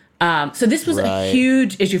snored. So this was a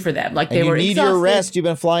huge issue for them. Like they were exhausted. You need your rest. You've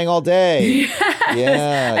been flying all day.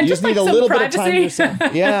 Yeah. And you just need a little bit of time to yourself.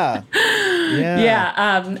 Yeah.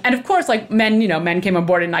 And of course, like men came on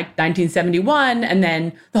board in like 1971, and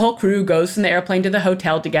then the whole crew goes from the airplane to the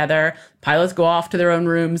hotel together. Pilots go off to their own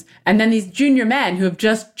rooms. And then these junior men who have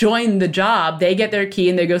just joined the job, they get their key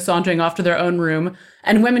and they go sauntering off to their own room.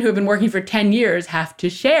 And women who have been working for 10 years have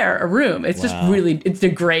to share a room. It's just it's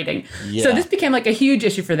degrading. Yeah. So this became like a huge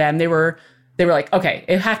issue for them. They were like, okay,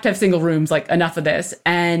 you have to have single rooms, like enough of this.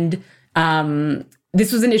 And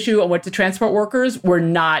this was an issue on what the transport workers were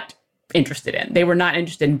not interested in. They were not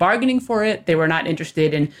interested in bargaining for it. They were not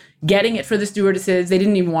interested in getting it for the stewardesses. They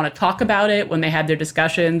didn't even want to talk about it when they had their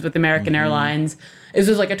discussions with American Airlines. It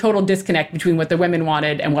was like a total disconnect between what the women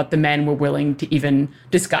wanted and what the men were willing to even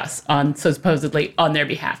discuss supposedly on their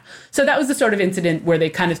behalf. So that was the sort of incident where they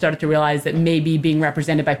kind of started to realize that maybe being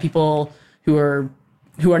represented by people who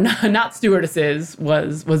who are not stewardesses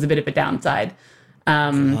was a bit of a downside.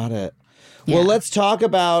 Got it. Yeah. Well, let's talk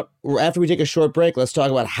about, after we take a short break, let's talk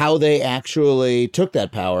about how they actually took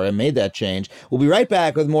that power and made that change. We'll be right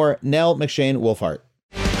back with more Nell McShane Wolfhart.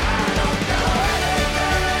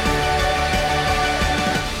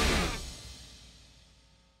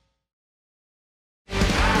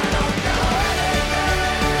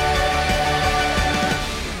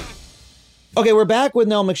 Okay, we're back with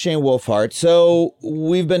Nell McShane Wolfhart. So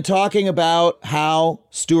we've been talking about how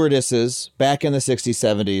stewardesses back in the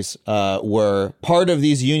 60s, 70s were part of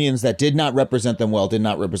these unions that did not represent them well, did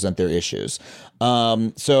not represent their issues.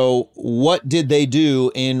 So what did they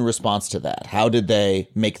do in response to that? How did they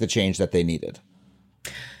make the change that they needed?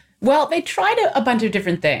 Well, they tried a bunch of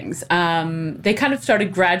different things. They kind of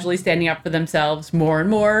started gradually standing up for themselves more and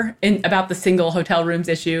more about the single hotel rooms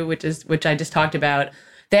issue, which I just talked about.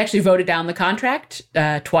 They actually voted down the contract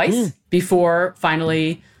twice before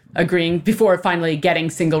finally getting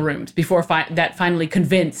single rooms, before that finally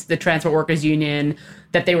convinced the Transport Workers Union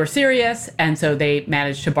that they were serious. And so they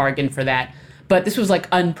managed to bargain for that. But this was like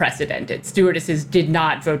unprecedented. Stewardesses did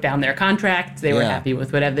not vote down their contracts. They were happy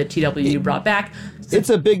with whatever the TWU brought back. It's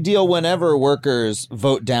a big deal whenever workers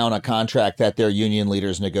vote down a contract that their union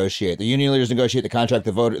leaders negotiate. The union leaders negotiate the contract.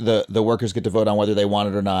 The workers get to vote on whether they want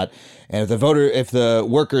it or not. And if the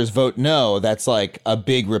workers vote no, that's like a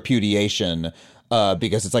big repudiation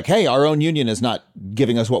because it's like, hey, our own union is not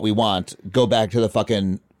giving us what we want. Go back to the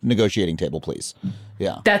fucking negotiating table, please.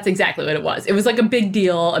 Yeah. That's exactly what it was. It was like a big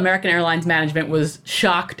deal. American Airlines management was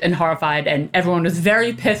shocked and horrified, and everyone was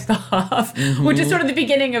very pissed off, which is sort of the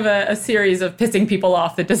beginning of a series of pissing people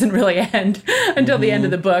off that doesn't really end until the end of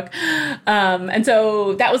the book. And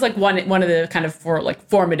so that was like one of the kind of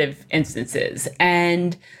formative instances.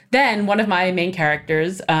 And then one of my main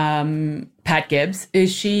characters, Pat Gibbs,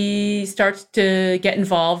 she starts to get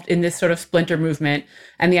involved in this sort of splinter movement.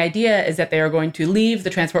 And the idea is that they are going to leave the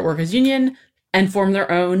Transport Workers Union and form their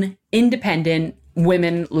own independent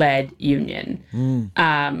women-led union.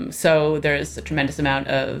 So there's a tremendous amount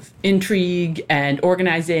of intrigue and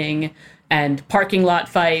organizing and parking lot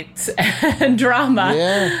fights and drama.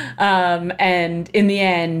 Yeah. And in the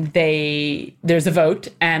end, there's a vote,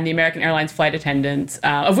 and the American Airlines flight attendants,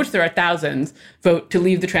 of which there are thousands, vote to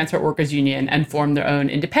leave the Transport Workers Union and form their own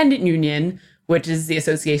independent union, which is the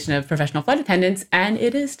Association of Professional Flight Attendants, and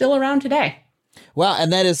it is still around today. Wow,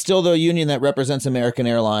 and that is still the union that represents American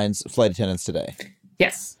Airlines flight attendants today.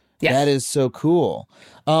 Yes. Yes. That is so cool.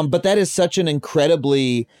 But that is such an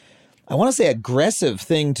incredibly, I want to say, aggressive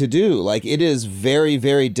thing to do. Like, it is very,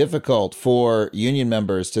 very difficult for union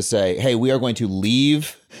members to say, hey, we are going to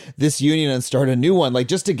leave this union and start a new one. Like,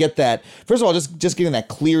 just to get that, first of all, just getting that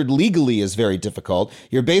cleared legally is very difficult.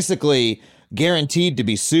 You're basically guaranteed to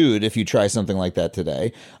be sued if you try something like that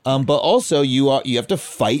today. But also, you have to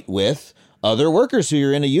fight with other workers who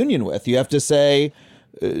you're in a union with. You have to say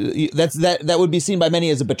that would be seen by many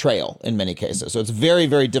as a betrayal in many cases. So it's very,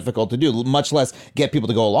 very difficult to do, much less get people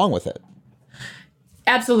to go along with it.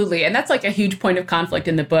 Absolutely. And that's like a huge point of conflict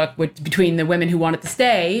in the book between the women who wanted to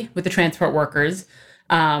stay with the transport workers.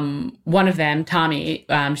 One of them, Tommy,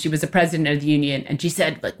 she was the president of the union, and she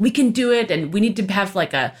said, like, we can do it, and we need to have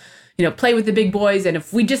like play with the big boys. And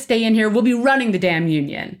if we just stay in here, we'll be running the damn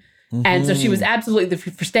union. And so she was absolutely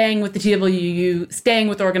for staying with the TWU, staying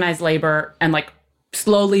with organized labor, and like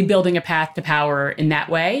slowly building a path to power in that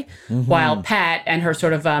way, while Pat and her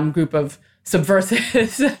sort of group of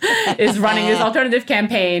subversives is running this alternative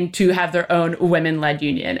campaign to have their own women-led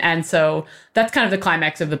union. And so that's kind of the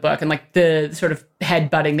climax of the book, and like the sort of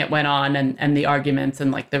headbutting that went on, and the arguments,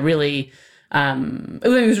 and like the really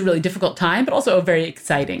it was a really difficult time, but also a very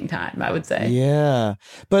exciting time, I would say. Yeah,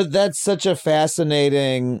 but that's such a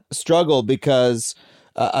fascinating struggle because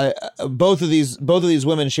both of these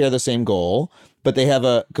women share the same goal, but they have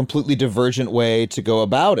a completely divergent way to go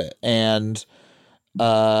about it. And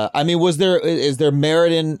I mean, is there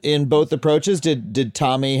merit in both approaches? Did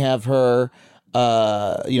Tommy have her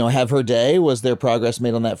have her day? Was there progress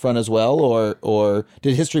made on that front as well, or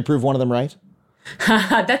did history prove one of them right?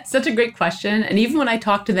 That's such a great question. And even when I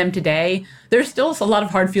talk to them today, there's still a lot of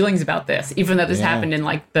hard feelings about this, even though this happened in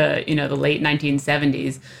like the late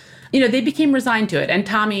 1970s. They became resigned to it. And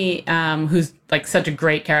Tommy, who's like such a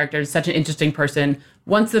great character, such an interesting person,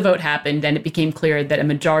 once the vote happened and it became clear that a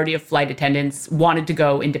majority of flight attendants wanted to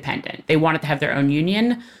go independent, they wanted to have their own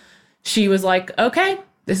union, she was like, okay,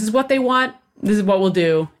 this is what they want. This is what we'll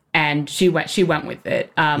do. And she went with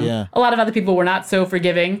it. A lot of other people were not so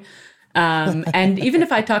forgiving. And even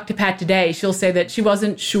if I talk to Pat today, she'll say that she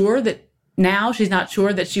wasn't sure that now she's not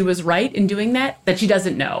sure that she was right in doing that she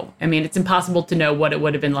doesn't know. I mean, it's impossible to know what it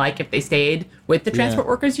would have been like if they stayed with the Transport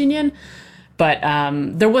Workers Union. But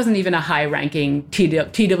there wasn't even a high-ranking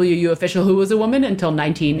TWU official who was a woman until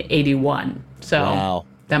 1981. So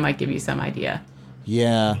that might give you some idea.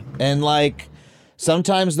 Yeah. And like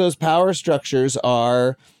sometimes those power structures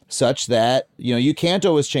are such that, you know, you can't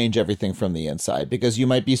always change everything from the inside because you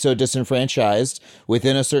might be so disenfranchised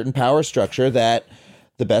within a certain power structure that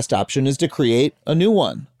the best option is to create a new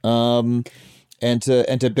one, and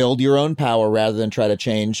to build your own power rather than try to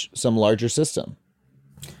change some larger system.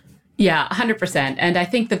 Yeah, 100%. And I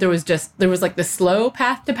think that there was like the slow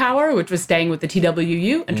path to power, which was staying with the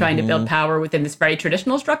TWU and trying to build power within this very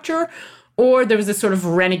traditional structure. Or there was this sort of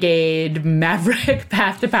renegade maverick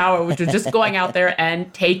path to power, which was just going out there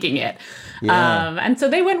and taking it. Yeah. And so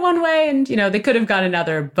they went one way and, you know, they could have gone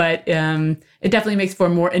another, but it definitely makes for a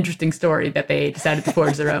more interesting story that they decided to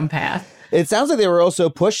forge their own path. It sounds like they were also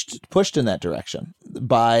pushed in that direction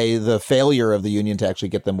by the failure of the union to actually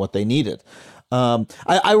get them what they needed.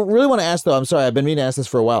 I really want to ask, though, I'm sorry, I've been meaning to ask this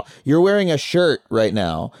for a while. You're wearing a shirt right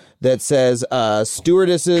now that says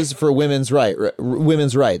Stewardesses for Women's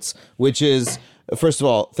Rights, which is, first of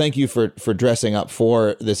all, thank you for dressing up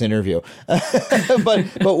for this interview. but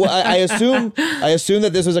I assume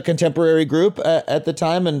that this was a contemporary group at the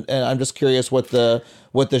time, and I'm just curious what the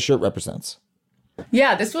shirt represents.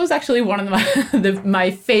 Yeah, this was actually one of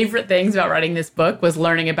my favorite things about writing this book was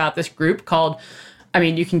learning about this group called, I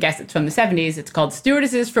mean, you can guess it's from the 70s. It's called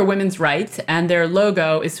Stewardesses for Women's Rights. And their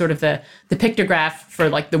logo is sort of the pictograph for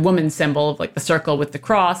like the woman's symbol of like the circle with the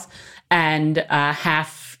cross and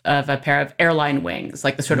half of a pair of airline wings,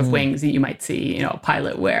 like the sort of wings that you might see, you know, a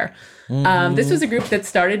pilot wear. This was a group that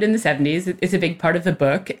started in the 70s. It's a big part of the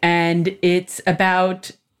book. And it's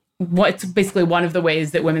about what's basically one of the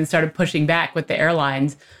ways that women started pushing back with the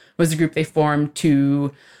airlines was a group they formed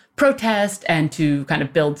to protest and to kind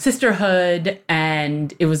of build sisterhood.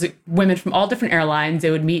 And it was women from all different airlines.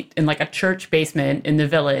 They would meet in like a church basement in the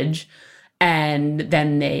village. And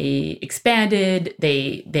then they expanded.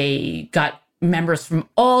 They got members from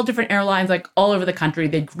all different airlines, like all over the country.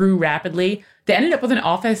 They grew rapidly. They ended up with an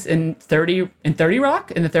office in 30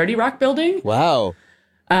 Rock, in the 30 Rock building. Wow.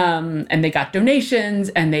 And they got donations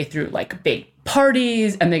and they threw like big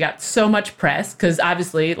parties and they got so much press because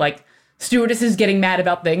obviously like stewardesses getting mad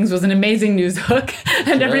about things was an amazing news hook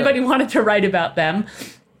and everybody wanted to write about them.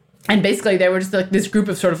 And basically they were just like this group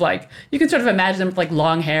of sort of like, you can sort of imagine them with like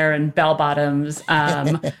long hair and bell bottoms,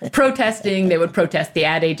 protesting. They would protest the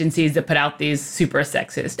ad agencies that put out these super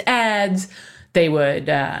sexist ads. They would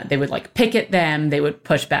like picket them. They would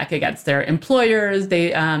push back against their employers.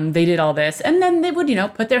 They did all this, and then they would, you know,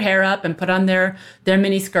 put their hair up and put on their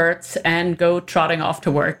mini skirts and go trotting off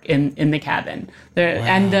to work in the cabin. Wow.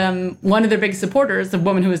 And one of their big supporters, the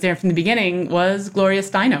woman who was there from the beginning, was Gloria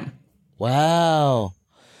Steinem. Wow.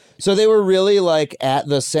 So they were really like at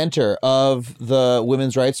the center of the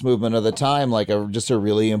women's rights movement of the time, like just a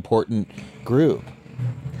really important group.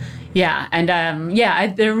 Yeah, and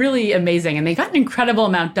they're really amazing, and they got an incredible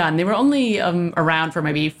amount done. They were only around for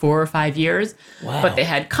maybe 4 or 5 years, but they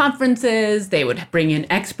had conferences. They would bring in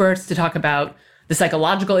experts to talk about the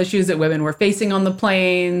psychological issues that women were facing on the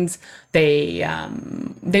planes. They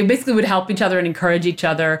basically would help each other and encourage each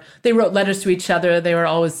other. They wrote letters to each other. They were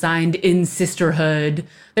always signed in sisterhood.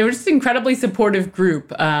 They were just an incredibly supportive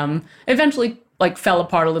group. Eventually, like, fell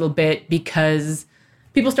apart a little bit because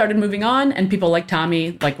people started moving on, and people like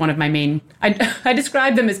Tommy, like one of my main, I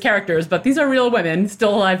describe them as characters, but these are real women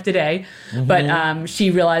still alive today. Mm-hmm. But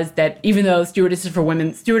she realized that even though Stewardesses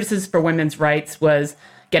for Women's Rights was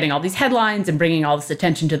getting all these headlines and bringing all this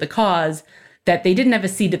attention to the cause, that they didn't have a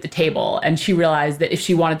seat at the table. And she realized that if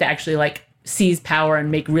she wanted to actually like seize power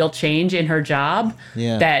and make real change in her job,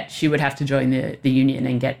 that she would have to join the union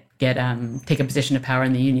and take a position of power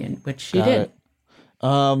in the union, which she did.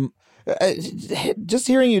 Just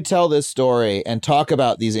hearing you tell this story and talk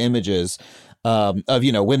about these images of,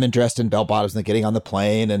 you know, women dressed in bell bottoms and getting on the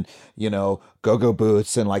plane and, you know, go-go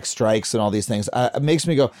boots and like strikes and all these things, it makes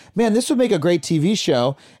me go, man, this would make a great TV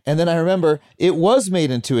show. And then I remember it was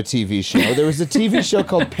made into a TV show. There was a TV show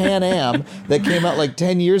called Pan Am that came out like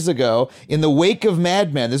 10 years ago in the wake of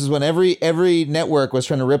Mad Men. This is when every network was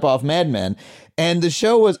trying to rip off Mad Men. And the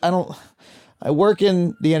show was, I work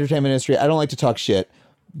in the entertainment industry. I don't like to talk shit.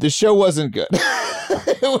 The show wasn't good.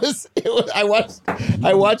 I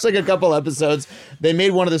watched like a couple episodes. They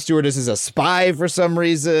made one of the stewardesses a spy for some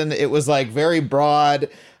reason. It was like very broad.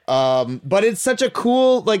 But it's such a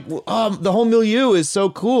cool, like, the whole milieu is so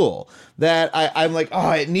cool that I'm like,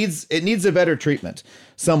 oh, it needs a better treatment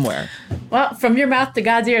somewhere. Well, from your mouth to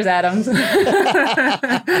God's ears, Adams.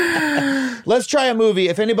 Let's try a movie.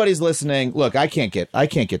 If anybody's listening, look, I can't get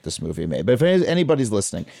this movie made, but if anybody's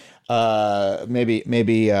listening, maybe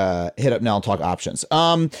hit up now and talk options.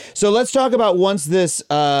 So let's talk about once this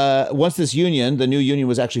union, the new union,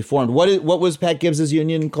 was actually formed. What was Pat Gibbs's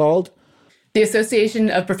union called? The Association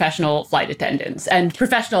of Professional Flight Attendants. And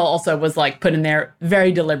professional also was like put in there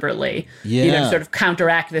very deliberately, sort of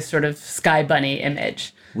counteract this sort of Sky Bunny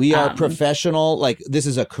image. We are professional, like this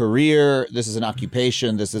is a career, this is an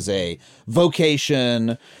occupation, this is a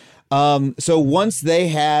vocation. So once they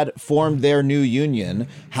had formed their new union,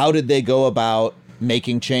 how did they go about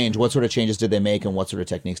making change? What sort of changes did they make, and what sort of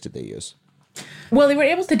techniques did they use? Well, they were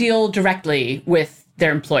able to deal directly with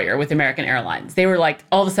their employer, with American Airlines. They were like,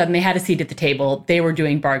 all of a sudden they had a seat at the table. They were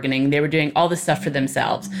doing bargaining. They were doing all this stuff for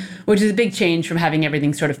themselves, which is a big change from having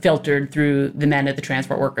everything sort of filtered through the men at the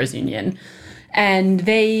Transport Workers Union. And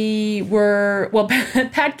they were, well,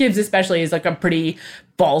 Pat Gibbs especially is like a pretty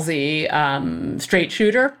ballsy straight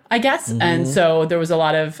shooter, I guess. Mm-hmm. And so there was a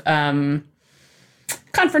lot of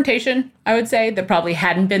confrontation, I would say, that probably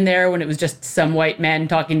hadn't been there when it was just some white men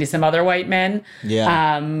talking to some other white men.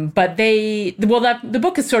 Yeah. But the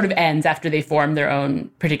book is sort of ends after they form their own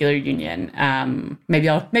particular union. Maybe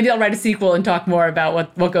I'll write a sequel and talk more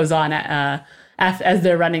about what goes on as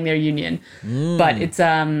they're running their union. But it's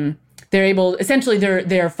they're able, essentially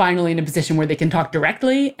they're finally in a position where they can talk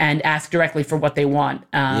directly and ask directly for what they want.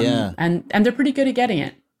 And they're pretty good at getting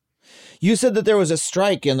it. You said that there was a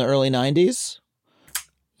strike in the early 90s?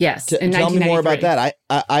 Yes, in 1993. Tell me more about that.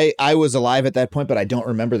 I was alive at that point, but I don't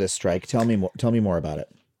remember this strike. Tell me more about it.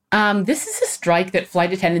 This is a strike that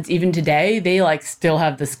flight attendants, even today, they like still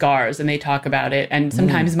have the scars and they talk about it. And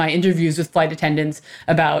sometimes my interviews with flight attendants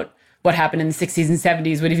about what happened in the 60s and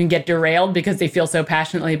 70s would even get derailed because they feel so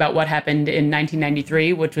passionately about what happened in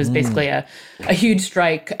 1993, which was basically a huge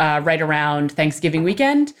strike right around Thanksgiving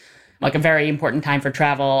weekend, like a very important time for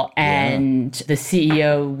travel. And the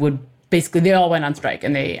CEO would basically, they all went on strike,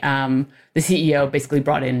 and the CEO basically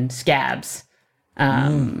brought in scabs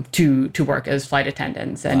to work as flight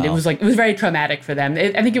attendants, and it was very traumatic for them.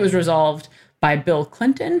 I think it was resolved by Bill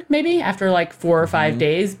Clinton maybe after like 4 or 5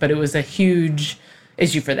 days, but it was a huge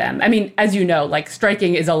issue for them. I mean, as you know, like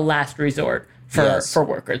striking is a last resort for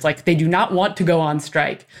workers. Like they do not want to go on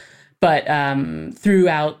strike. But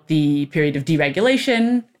throughout the period of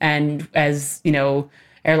deregulation, and as you know,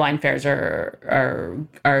 airline fares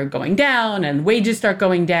are going down and wages start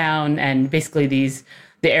going down, and basically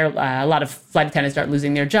a lot of flight attendants start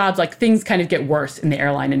losing their jobs. Like things kind of get worse in the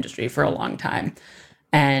airline industry for a long time,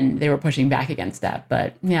 and they were pushing back against that.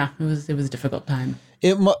 But yeah, it was a difficult time.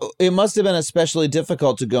 It must have been especially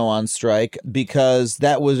difficult to go on strike because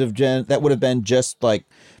that would have been just like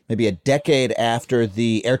maybe a decade after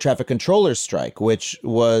the air traffic controllers strike, which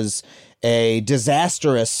was a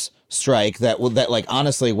disastrous strike that like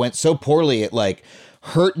honestly went so poorly it like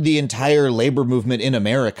hurt the entire labor movement in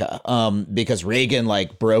America because Reagan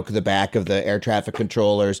like broke the back of the air traffic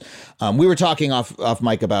controllers. We were talking off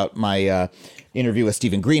mic about my interview with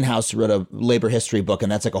Stephen Greenhouse, who wrote a labor history book, and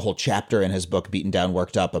that's like a whole chapter in his book, Beaten Down,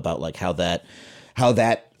 Worked Up, about like how that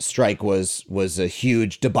strike was a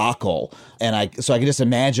huge debacle. And so I can just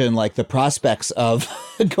imagine like the prospects of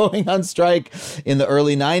going on strike in the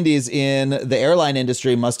early 90s in the airline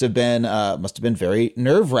industry must have been very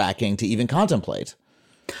nerve-wracking to even contemplate.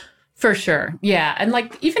 For sure. Yeah. And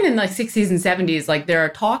like even in the 60s and 70s, like there are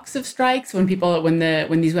talks of strikes when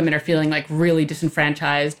these women are feeling like really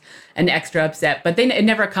disenfranchised and extra upset, but it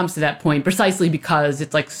never comes to that point precisely because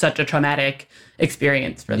it's like such a traumatic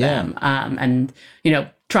experience for them. And, you know,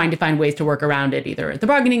 trying to find ways to work around it, either at the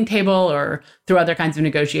bargaining table or through other kinds of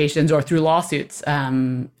negotiations or through lawsuits,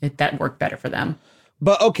 that worked better for them.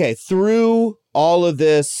 But okay, through all of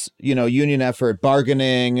this, you know, union effort,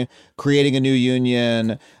 bargaining, creating a new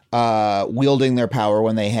union, wielding their power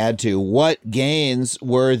when they had to, what gains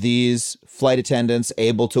were these flight attendants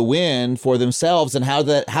able to win for themselves, and how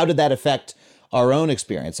did that affect our own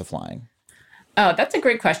experience of flying? Oh, that's a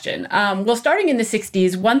great question. Well, starting in the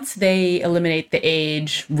 60s, once they eliminate the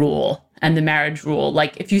age rule and the marriage rule,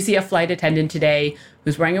 like if you see a flight attendant today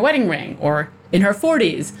who's wearing a wedding ring or in her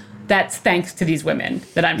 40s, that's thanks to these women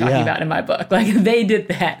that I'm talking about in my book. Like they did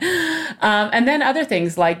that. And then other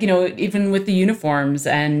things like, you know, even with the uniforms,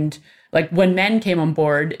 and like when men came on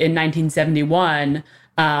board in 1971,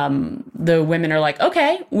 the women are like,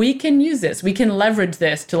 okay, we can use this. We can leverage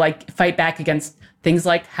this to like fight back against things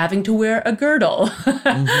like having to wear a girdle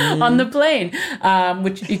on the plane,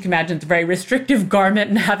 which you can imagine is a very restrictive garment,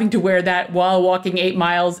 and having to wear that while walking 8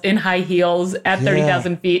 miles in high heels at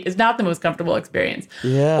 30,000 feet is not the most comfortable experience.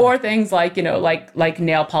 Yeah. Or things like, like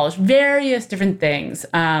nail polish, various different things.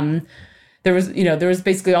 There was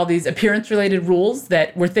basically all these appearance related rules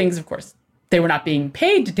that were things, of course, they were not being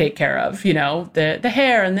paid to take care of, the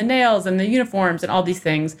hair and the nails and the uniforms and all these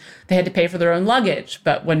things. They had to pay for their own luggage.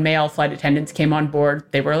 But when male flight attendants came on board,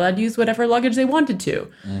 they were allowed to use whatever luggage they wanted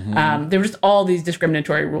to. There were just all these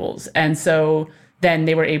discriminatory rules. And so then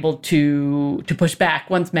they were able to push back.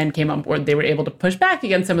 Once men came on board, they were able to push back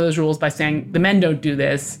against some of those rules by saying, the men don't do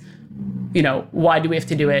this. Why do we have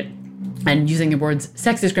to do it? And using the words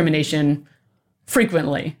sex discrimination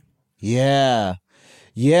frequently. Yeah.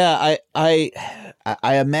 Yeah, I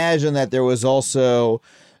imagine that there was also,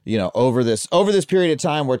 over this period of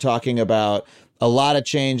time, we're talking about a lot of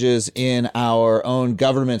changes in our own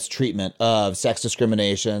government's treatment of sex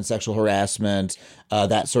discrimination, sexual harassment,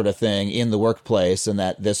 that sort of thing in the workplace, and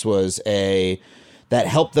that this was that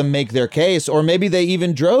helped them make their case, or maybe they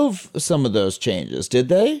even drove some of those changes. Did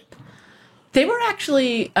they? They were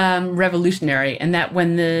actually revolutionary in that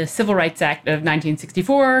when the Civil Rights Act of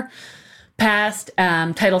 1964 passed,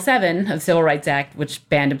 Title VII of the Civil Rights Act, which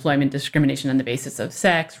banned employment discrimination on the basis of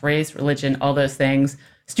sex, race, religion, all those things.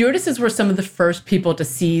 Stewardesses were some of the first people to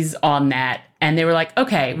seize on that. And they were like,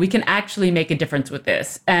 okay, we can actually make a difference with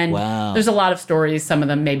this. And There's a lot of stories, some of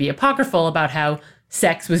them may be apocryphal, about how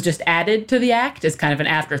sex was just added to the act as kind of an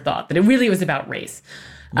afterthought, that it really was about race.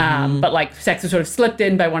 But like sex was sort of slipped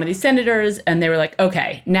in by one of these senators, and they were like,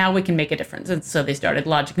 okay, now we can make a difference. And so they started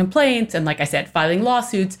lodging complaints and, like I said, filing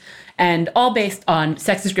lawsuits, and all based on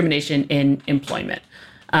sex discrimination in employment.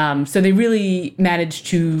 So they really managed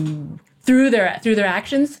to, through their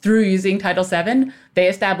actions, through using Title VII, they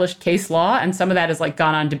established case law, and some of that has like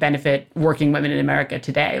gone on to benefit working women in America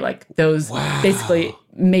today. Like those basically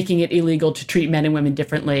making it illegal to treat men and women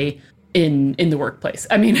differently in the workplace.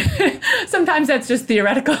 I mean, sometimes that's just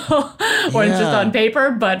theoretical or it's just on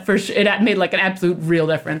paper, but for sure it made like an absolute real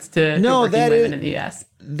difference to working women in the U.S.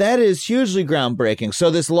 That is hugely groundbreaking.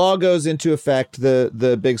 So this law goes into effect,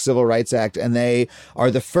 the big Civil Rights Act, and they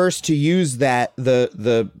are the first to use that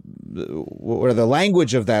the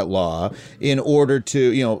language of that law in order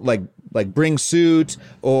to like bring suit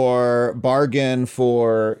or bargain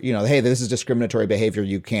for, hey, this is discriminatory behavior.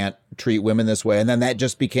 You can't treat women this way. And then that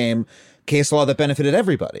just became case law that benefited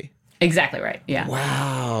everybody. Exactly right. Yeah.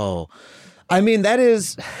 Wow. I mean, that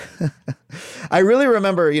is, I really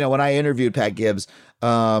remember, when I interviewed Pat Gibbs,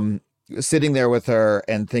 sitting there with her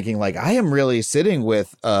and thinking like, I am really sitting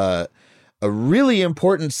with a really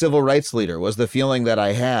important civil rights leader, was the feeling that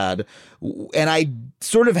I had. And I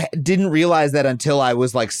sort of didn't realize that until I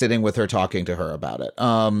was like sitting with her talking to her about it,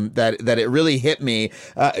 that it really hit me.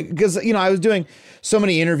 Because, I was doing so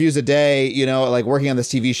many interviews a day, like working on this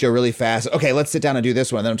TV show really fast. Okay, let's sit down and do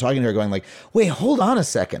this one. And then I'm talking to her going like, wait, hold on a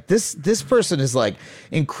second. This person is like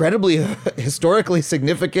incredibly historically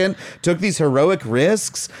significant, took these heroic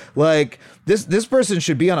risks. Like this person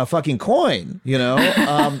should be on a fucking coin,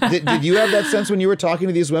 Did you have that sense when you were talking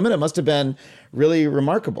to these women? It must have been really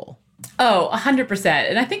remarkable. Oh, 100%.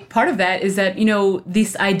 And I think part of that is that,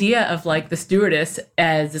 this idea of like the stewardess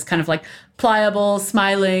as this kind of like pliable,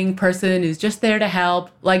 smiling person who's just there to help,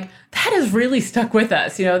 like that has really stuck with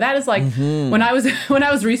us. That is like when I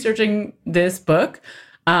was researching this book,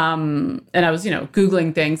 and I was,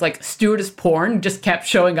 Googling things like stewardess porn just kept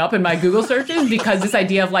showing up in my Google searches because this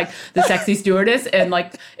idea of like the sexy stewardess and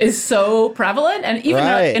like is so prevalent. And even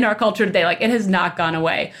in our culture today, like it has not gone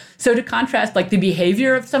away. So to contrast like the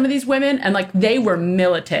behavior of some of these women, and like they were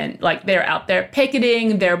militant, like they're out there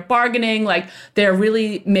picketing, they're bargaining, like they're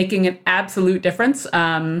really making an absolute difference.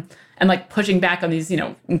 And like pushing back on these,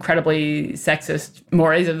 incredibly sexist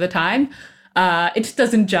mores of the time. It just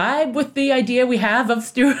doesn't jibe with the idea we have of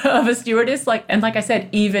a stewardess, like I said,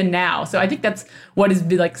 even now. So I think that's what is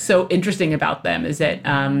like so interesting about them, is that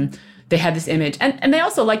they had this image, and they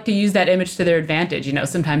also like to use that image to their advantage.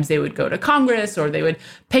 Sometimes they would go to Congress or they would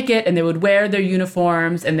picket and they would wear their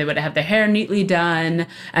uniforms and they would have their hair neatly done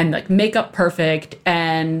and like makeup perfect,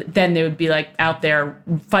 and then they would be like out there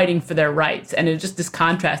fighting for their rights. And it's just this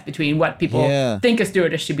contrast between what people think a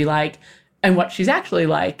stewardess should be like and what she's actually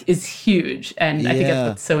like is huge. And I think that's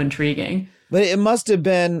what's so intriguing. But it must have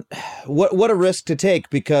been what a risk to take,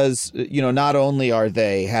 because, not only are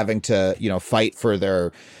they having to, fight for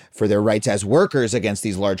their their rights as workers against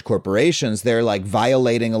these large corporations, they're like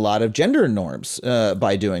violating a lot of gender norms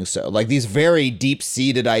by doing so. Like these very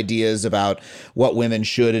deep-seated ideas about what women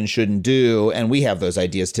should and shouldn't do. And we have those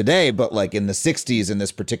ideas today, but like in the 60s in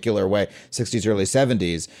this particular way, 60s, early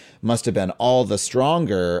 70s, must have been all the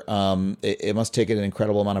stronger. It must take an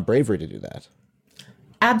incredible amount of bravery to do that.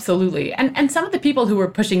 Absolutely. And some of the people who were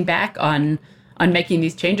pushing back on making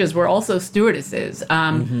these changes were also stewardesses,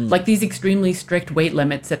 like these extremely strict weight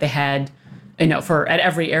limits that they had, at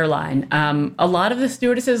every airline. A lot of the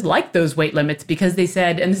stewardesses liked those weight limits because they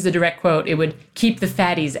said, and this is a direct quote, it would keep the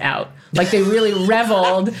fatties out. Like they really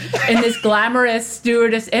reveled in this glamorous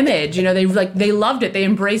stewardess image. They loved it, they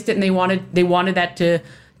embraced it, and they wanted that to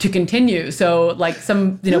continue. So like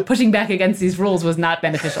some, pushing back against these rules was not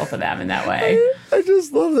beneficial for them in that way. I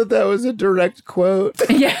just love that was a direct quote.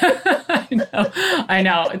 Yeah, I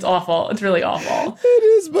know. It's awful. It's really awful. It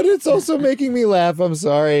is, but it's also making me laugh. I'm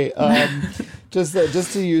sorry. Just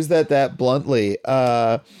to use that bluntly.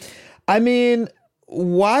 I mean,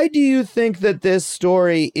 why do you think that this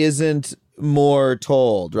story isn't more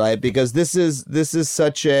told, right? Because this is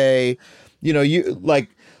such a,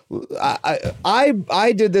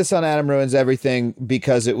 I did this on Adam Ruins Everything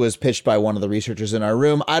because it was pitched by one of the researchers in our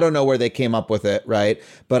room. I don't know where they came up with it, right?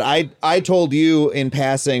 But I told you in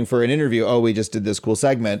passing for an interview, oh, we just did this cool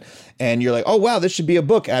segment. And you're like, oh, wow, this should be a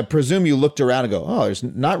book. I presume you looked around and go, oh,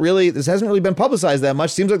 this hasn't really been publicized that much.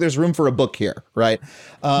 Seems like there's room for a book here, right?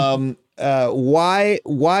 Why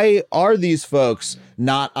are these folks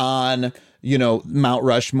not on Mount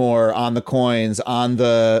Rushmore, on the coins, on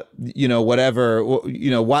the, whatever,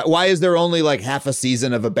 why is there only like half a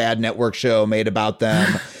season of a bad network show made about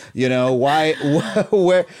them? Why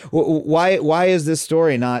is this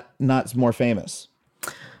story not more famous?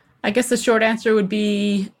 I guess the short answer would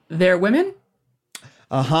be they're women.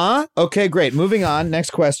 Okay, great. Moving on. Next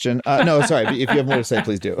question. No, sorry. If you have more to say,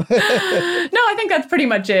 please do. No, I think that's pretty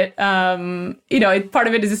much it. Part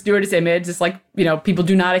of it is a stewardess image. It's like, people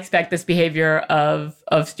do not expect this behavior of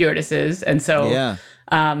stewardesses. And so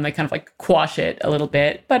they kind of like quash it a little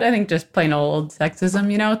bit. But I think just plain old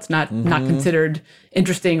sexism, it's not considered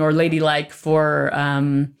interesting or ladylike for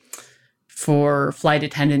flight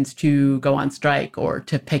attendants to go on strike or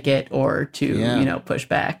to picket or to, push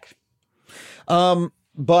back.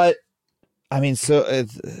 But I mean, so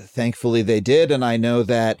thankfully they did. And I know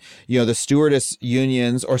that, the stewardess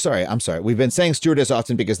unions, we've been saying stewardess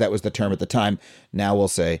often because that was the term at the time. Now we'll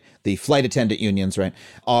say the flight attendant unions, right,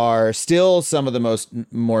 are still some of the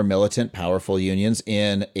more militant, powerful unions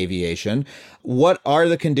in aviation. What are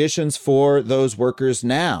the conditions for those workers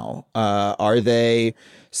now? Are they...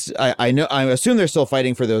 I assume they're still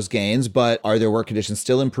fighting for those gains, but are their work conditions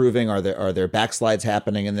still improving? Are there backslides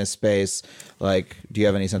happening in this space? Like, do you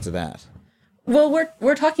have any sense of that? Well,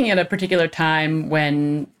 we're talking at a particular time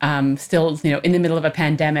when still, in the middle of a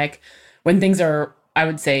pandemic, when things are, I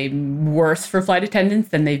would say, worse for flight attendants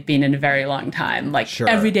than they've been in a very long time. Like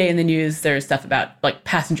Every day in the news, there's stuff about like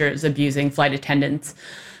passengers abusing flight attendants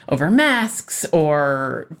over masks,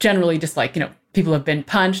 or generally just like, people have been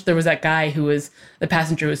punched. There was that guy the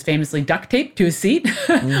passenger who was famously duct taped to his seat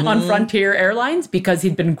on Frontier Airlines because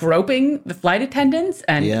he'd been groping the flight attendants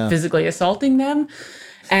and physically assaulting them.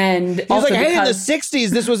 And he was like, hey, in the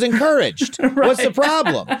 60s, this was encouraged. Right. What's the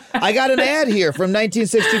problem? I got an ad here from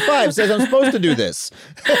 1965 says I'm supposed to do this.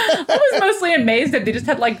 I was mostly amazed that they just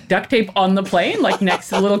had like duct tape on the plane, like next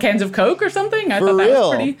to little cans of Coke or something. I thought that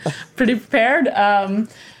was pretty prepared.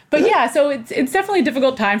 But yeah, so it's definitely a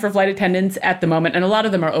difficult time for flight attendants at the moment. And a lot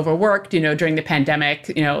of them are overworked, during the pandemic,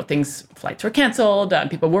 flights were canceled,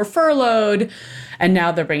 people were furloughed, and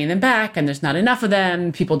now they're bringing them back and there's not enough of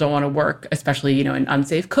them. People don't want to work, especially, in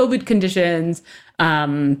unsafe COVID conditions.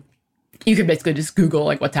 You could basically just Google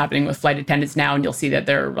like what's happening with flight attendants now, and you'll see that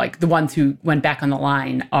they're like the ones who went back on the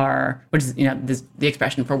line which is, the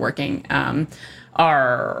expression for working,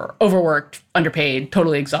 are overworked, underpaid,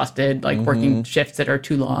 totally exhausted, like working shifts that are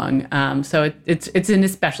too long. So it's an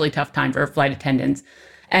especially tough time for flight attendants.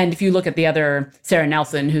 And if you look at the other, Sarah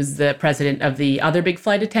Nelson, who's the president of the other big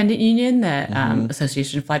flight attendant union, the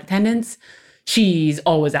Association of Flight Attendants, she's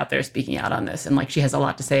always out there speaking out on this. And like, she has a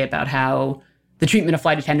lot to say about how the treatment of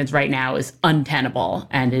flight attendants right now is untenable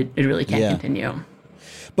and it really can't continue.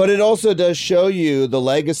 But it also does show you the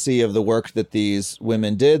legacy of the work that these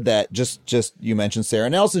women did. That just you mentioned Sarah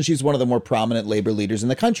Nelson. She's one of the more prominent labor leaders in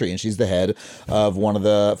the country, and she's the head of one of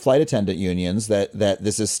the flight attendant unions. That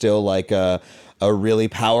this is still like a really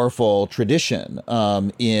powerful tradition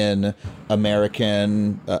in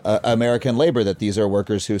American labor. That these are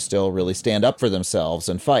workers who still really stand up for themselves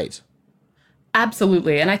and fight.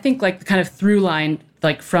 Absolutely. And I think like the kind of through line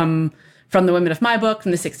like from the women of my book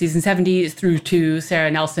from the 60s and 70s through to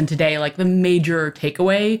Sarah Nelson today, like the major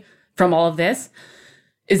takeaway from all of this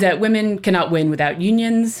is that women cannot win without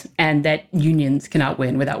unions and that unions cannot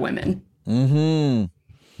win without women. Mm-hmm.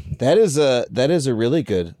 That is a really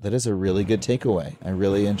good takeaway. I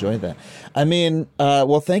really enjoyed that. I mean,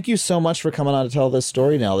 well, thank you so much for coming on to tell this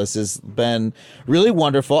story, Nell. This has been really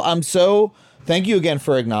wonderful. Thank you again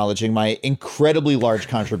for acknowledging my incredibly large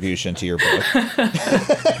contribution to your book.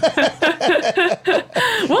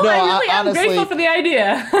 Well, I really am honestly grateful for the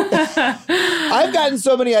idea. I've gotten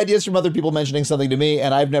so many ideas from other people mentioning something to me,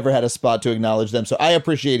 and I've never had a spot to acknowledge them, so I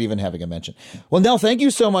appreciate even having a mention. Well, Nell, thank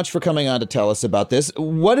you so much for coming on to tell us about this.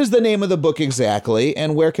 What is the name of the book exactly,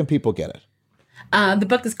 and where can people get it? The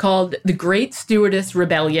book is called The Great Stewardess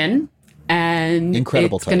Rebellion, and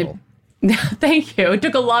incredible title. Thank you. It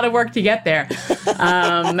took a lot of work to get there.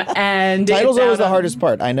 And title's always the hardest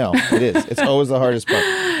part. I know it is. It's always the hardest part.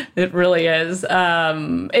 It really is.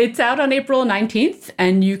 It's out on April 19th,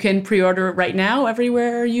 and you can pre-order it right now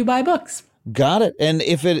everywhere you buy books. Got it. And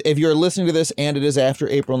if you're listening to this and it is after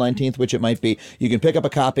April 19th, which it might be, you can pick up a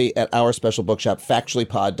copy at our special bookshop,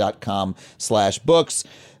 factuallypod.com/books.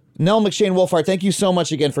 Nell McShane-Wolfhart, thank you so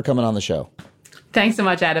much again for coming on the show. Thanks so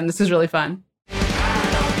much, Adam. This was really fun.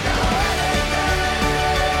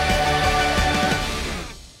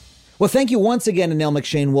 Well, thank you once again to Nell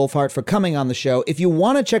McShane-Wolfhart for coming on the show. If you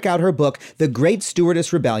want to check out her book, The Great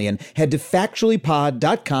Stewardess Rebellion, head to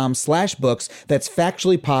factuallypod.com/books. That's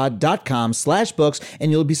factuallypod.com/books,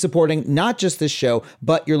 and you'll be supporting not just this show,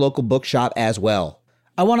 but your local bookshop as well.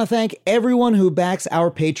 I want to thank everyone who backs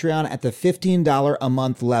our Patreon at the $15 a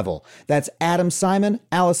month level. That's Adam Simon,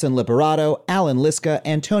 Allison Liberato, Alan Liska,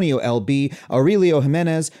 Antonio L.B., Aurelio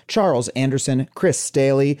Jimenez, Charles Anderson, Chris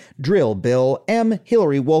Staley, Drill Bill, M.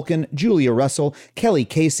 Hillary Wolkin, Julia Russell, Kelly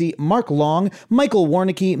Casey, Mark Long, Michael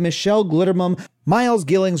Warnicki, Michelle Glittermum, Miles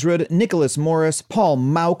Gillingsrud, Nicholas Morris, Paul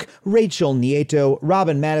Mauk, Rachel Nieto,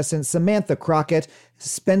 Robin Madison, Samantha Crockett,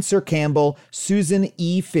 Spencer Campbell, Susan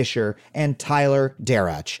E. Fisher, and Tyler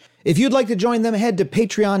Darach. If you'd like to join them, head to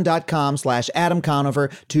patreon.com/Adam Conover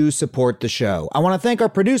to support the show. I want to thank our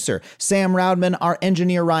producer, Sam Roudman, our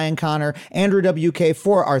engineer, Ryan Connor, Andrew W.K.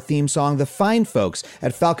 for our theme song, the fine folks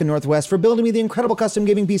at Falcon Northwest for building me the incredible custom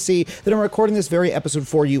gaming PC that I'm recording this very episode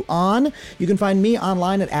for you on. You can find me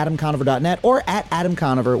online at adamconover.net or at Adam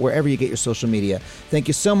Conover, wherever you get your social media. Thank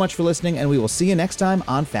you so much for listening, and we will see you next time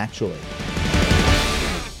on Factually.